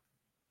 no.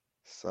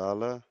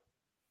 Salah.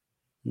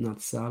 Not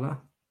Salah.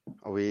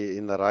 Are we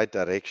in the right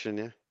direction?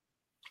 Yeah.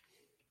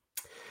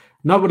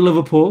 Not with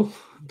Liverpool.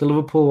 The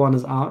Liverpool one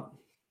is out.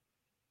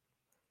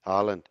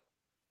 Haaland.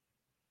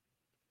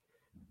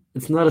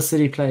 It's not a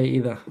City player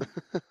either.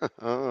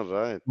 Oh,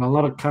 right. Well,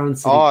 not a current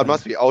City Oh, player. it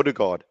must be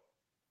Odegaard.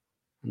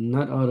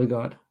 Not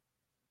Odegaard.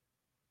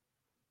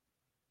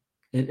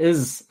 It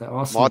is the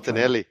Arsenal player.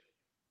 Martinelli.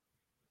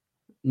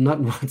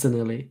 Not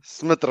Martinelli.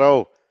 Smith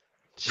Rowe.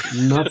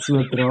 Not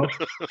Smith Rowe.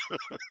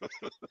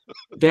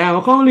 Damn,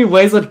 I can't believe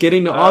Way's not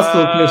getting the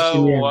Arsenal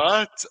question yet.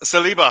 What?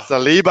 Saliba?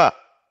 Saliba.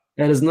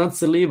 That is not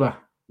Saliba.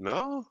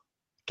 No.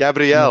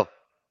 Gabriel.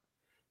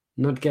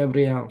 Not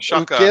Gabriel.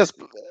 Shaka? Who cares?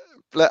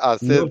 I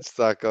said No.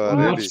 Saka Not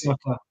already.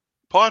 Shaka.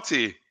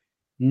 Party?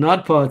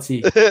 Not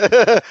Partey.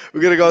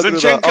 We're going to go through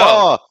Zinchenko. the...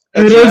 Oh,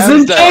 It it's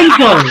is Ramsdale.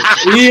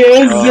 Zinchenko. He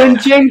is Oh.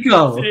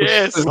 Zinchenko.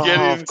 Yes, Oh, get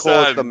him, of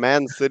course, son. the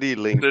Man City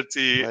link.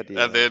 City, Bloody and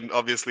hell. then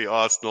obviously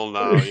Arsenal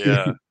now.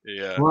 Yeah,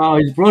 yeah. Wow,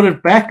 he's brought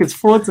it back. It's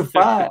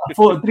 4-5.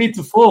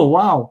 3-4.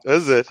 Wow.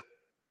 Is it?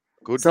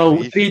 Good So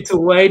grief. 3 to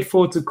Wade,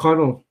 4 to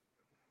Connell.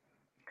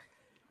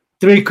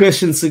 3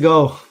 questions to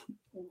go.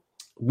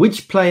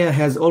 Which player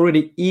has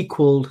already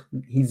equaled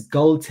his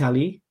goal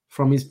tally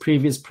from his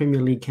previous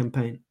Premier League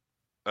campaign?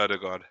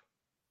 Odegaard.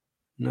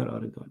 Not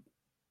Odegaard.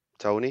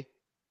 Tony.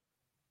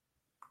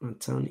 Not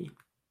Tony.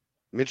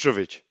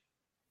 Mitrovic.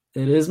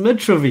 It is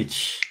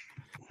Mitrovic.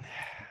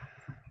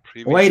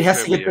 Previous Wade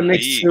has to get the Premier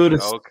next League. two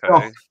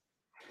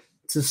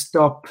to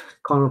stop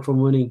Connell from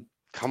winning.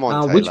 Come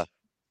on, Which Taylor.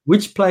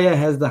 Which player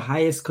has the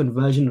highest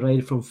conversion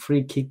rate from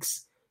free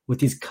kicks,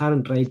 with his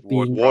current rate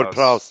being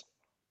Ward-Prowse.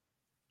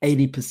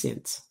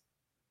 80%?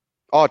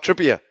 Oh,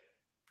 Trippier.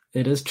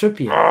 It is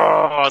Trippier. Oh,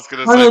 I was going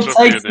to Connell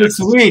say takes Trippier this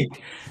next.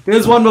 week.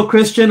 There's one more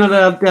question that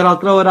I'll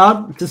throw it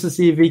out just to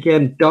see if he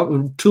can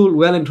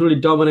well and truly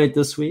dominate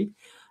this week.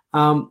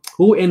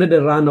 Who ended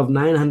a run of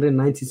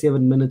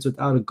 997 minutes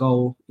without a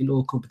goal in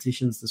all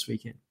competitions this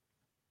weekend?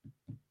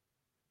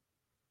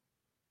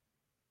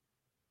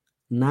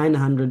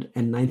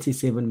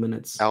 997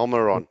 minutes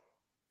Almiron.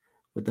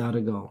 without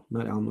a goal.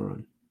 Not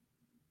Almiron.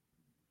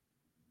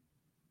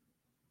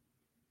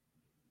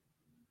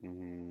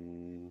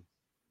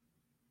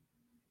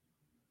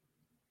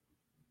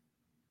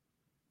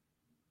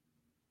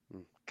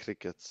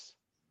 Crickets.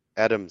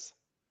 Adams.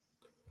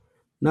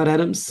 Not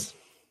Adams.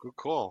 Good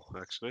call,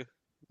 actually.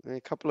 A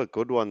couple of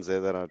good ones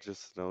there that I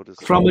just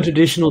noticed. From a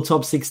traditional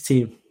top 6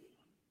 team.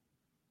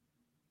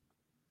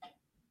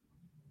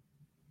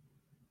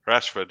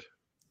 Rashford.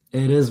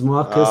 It is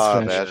Marcus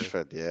Ah, Rashford.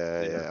 Rashford.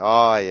 Yeah.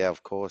 Oh, yeah,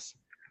 of course.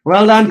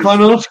 Well done,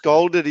 Connell. Which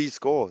goal did he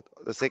score?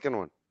 The second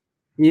one.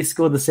 He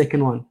scored the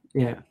second one.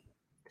 Yeah.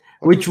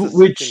 What was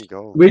the second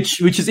goal? Which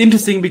is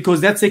interesting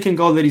because that second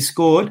goal that he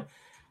scored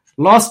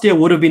last year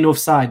would have been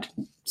offside.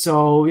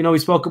 So, we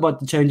spoke about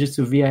the changes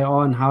to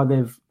VAR and how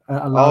they've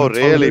allowed. Oh, a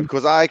really? tournament.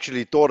 Because I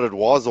actually thought it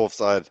was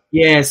offside.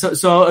 Yeah,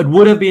 so it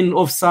would have been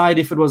offside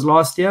if it was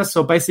last year.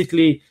 So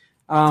basically,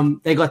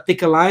 they got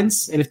thicker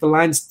lines, and if the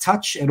lines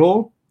touch at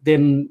all,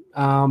 then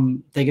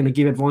they're going to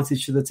give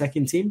advantage to the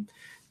attacking team.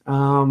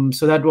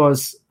 So that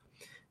was,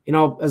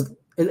 as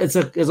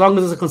long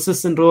as it's a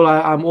consistent rule,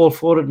 I'm all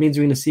for it. It means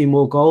we're going to see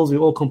more goals. We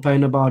all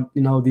complain about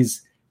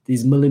these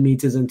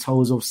millimeters and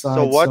toes offside.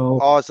 So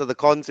what? So the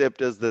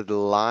concept is that the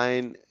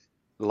line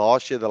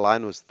last year the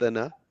line was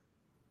thinner.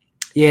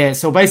 Yeah,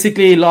 so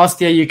basically last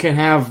year you can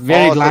have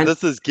varied So lines.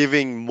 this is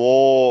giving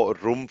more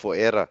room for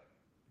error.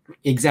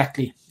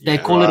 Exactly. They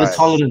Yeah, call it a right.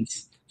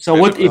 tolerance. So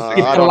what if I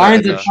the don't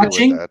lines have are an issue with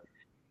touching? that.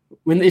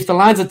 If the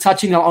lines are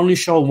touching, they'll only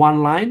show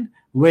one line.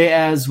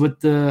 Whereas with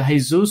the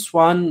Jesus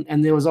one,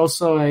 and there was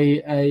also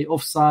a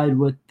offside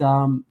with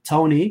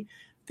Tony,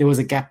 there was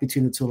a gap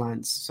between the two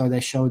lines, so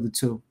they showed the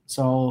two.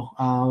 So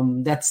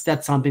that's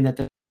something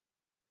that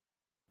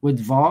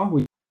with VAR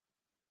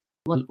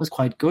was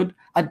quite good.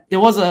 There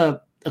was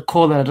a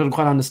call that I didn't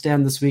quite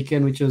understand this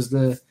weekend, which was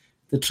the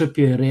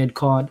Trippier red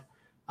card.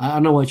 I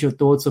don't know what your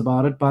thoughts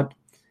about it, but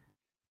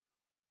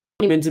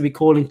meant to be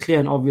calling clear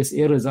and obvious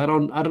errors. I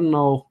don't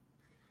know.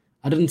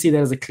 I didn't see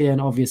that as a clear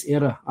and obvious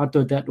error. I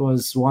thought that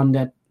was one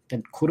that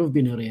could have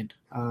been a red.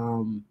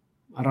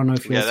 I don't know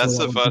if you Yeah, saw that's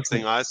that the one. first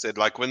thing I said.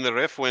 Like when the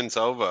ref went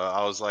over,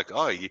 I was like,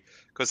 oh,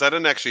 because I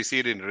didn't actually see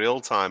it in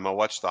real time. I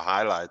watched the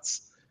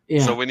highlights.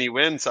 Yeah. So when he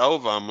went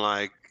over, I'm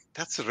like,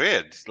 that's a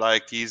red.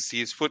 Like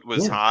his foot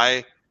was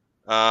Yeah.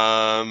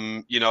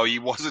 high. He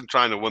wasn't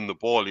trying to win the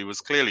ball. He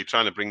was clearly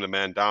trying to bring the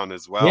man down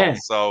as well. Yeah.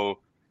 So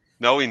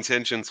no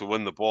intention to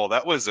win the ball.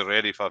 That was a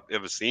red if I've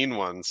ever seen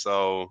one.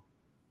 So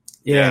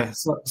Yeah. that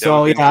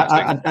would be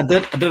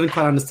I didn't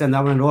quite understand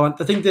that one at all.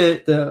 I think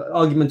the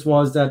argument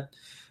was that,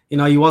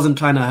 he wasn't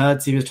trying to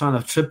hurt him, he was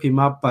trying to trip him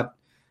up, but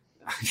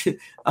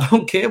I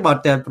don't care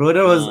about that, bro.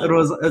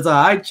 It's a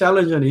high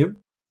challenge on him.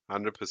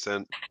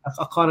 100%.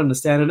 I can't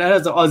understand it. And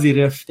as an Aussie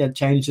ref that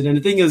changed it. And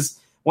the thing is,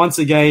 once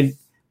again,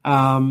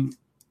 I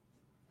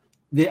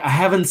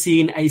haven't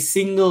seen a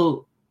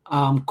single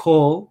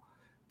call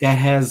that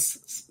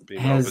has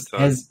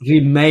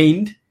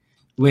remained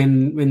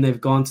when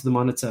they've gone to the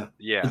monitor.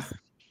 Yeah.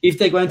 If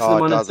they go into the it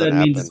monitor, doesn't it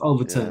means it's happen.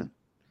 overturned.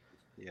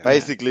 Yeah.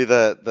 Basically,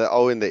 the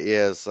O in the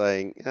ear is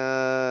saying,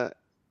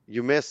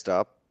 you messed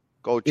up.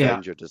 Go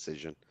change your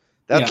decision.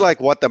 That's like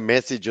what the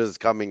message is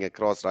coming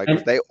across, right?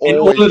 Because And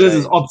all it is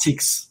change.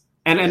 optics.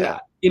 And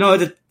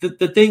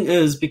the thing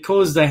is,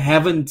 because they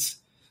haven't,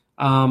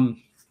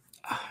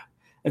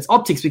 it's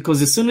optics,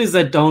 because as soon as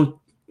they don't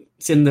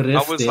send the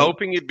ref I was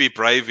hoping he'd be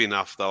brave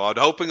enough, though.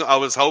 I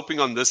was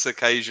hoping on this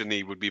occasion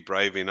he would be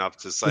brave enough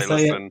to say,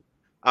 listen,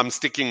 I'm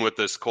sticking with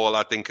this call.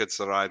 I think it's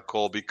the right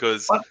call,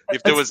 because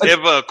if there was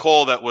ever a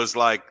call that was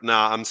like,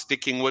 nah, I'm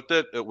sticking with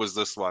it, it was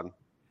this one.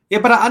 Yeah,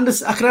 but I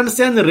can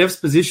understand the ref's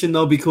position,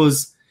 though,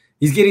 because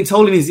he's getting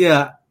told in his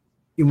ear,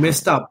 you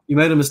messed up. You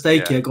made a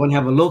mistake here. Go and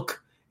have a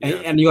look.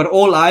 And you got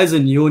all eyes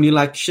on you, and you're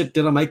like, shit,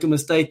 did I make a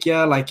mistake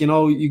here? Like, you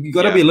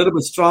got to be a little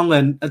bit stronger.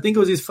 And I think it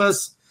was his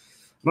first,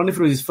 I don't know if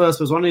it was his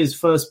first, it was one of his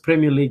first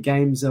Premier League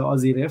games,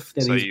 Aussie ref.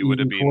 So he would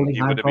have been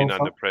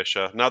under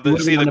pressure. Now,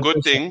 the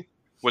good thing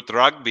with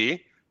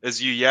rugby is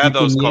you hear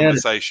those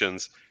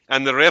conversations.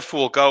 And the ref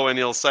will go and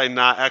he'll say,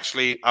 nah,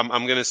 actually, I'm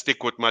going to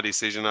stick with my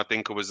decision. I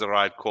think it was the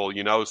right call,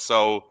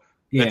 So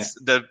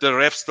the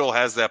ref still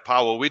has that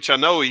power, which I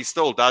know he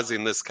still does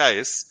in this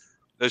case.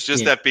 It's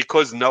just that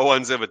because no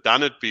one's ever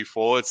done it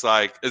before, it's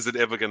like, is it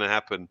ever going to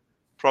happen?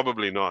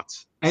 Probably not.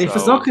 And if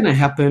it's not going to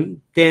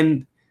happen,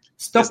 then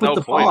stop with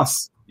the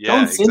farce.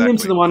 Don't send them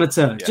to the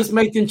monitor. Yeah. Just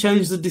make them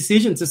change the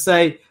decision to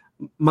say,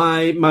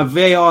 my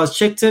VAR has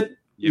checked it.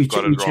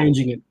 You're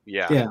changing it.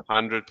 Yeah,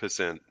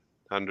 100%.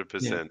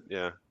 100%.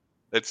 Yeah.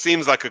 It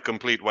seems like a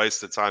complete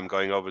waste of time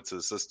going over to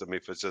the system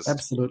if it's just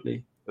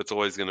absolutely. It's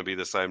always going to be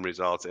the same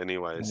results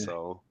anyway. Yeah.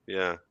 So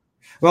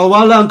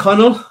Well done,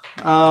 Connell.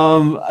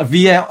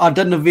 I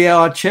done a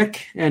VAR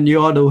check, and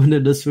you are the winner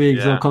this week.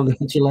 Yeah. So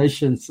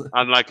congratulations.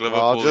 Unlike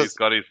Liverpool, he's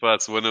got his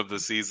first win of the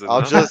season.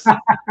 I'll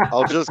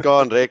just go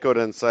on record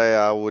and say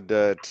I would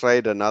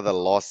trade another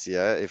loss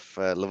here if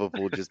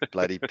Liverpool just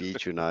bloody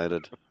beat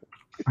United.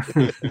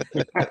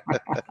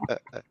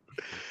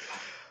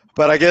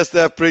 But I guess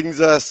that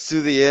brings us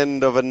to the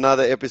end of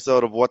another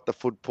episode of What the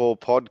Football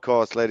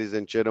Podcast, ladies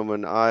and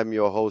gentlemen. I'm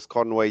your host,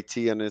 Conway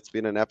T, and it's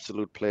been an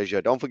absolute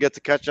pleasure. Don't forget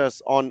to catch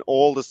us on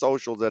all the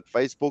socials at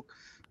Facebook,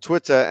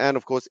 Twitter, and,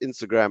 of course,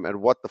 Instagram at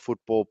What the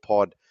Football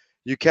Pod.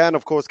 You can,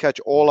 of course, catch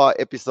all our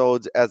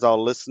episodes as our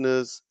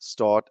listeners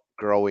start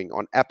growing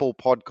on Apple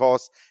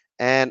Podcasts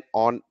and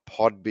on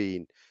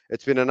Podbean.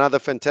 It's been another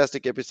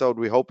fantastic episode.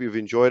 We hope you've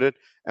enjoyed it,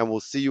 and we'll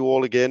see you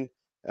all again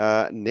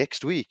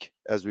next week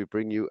as we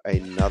bring you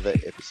another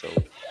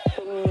episode.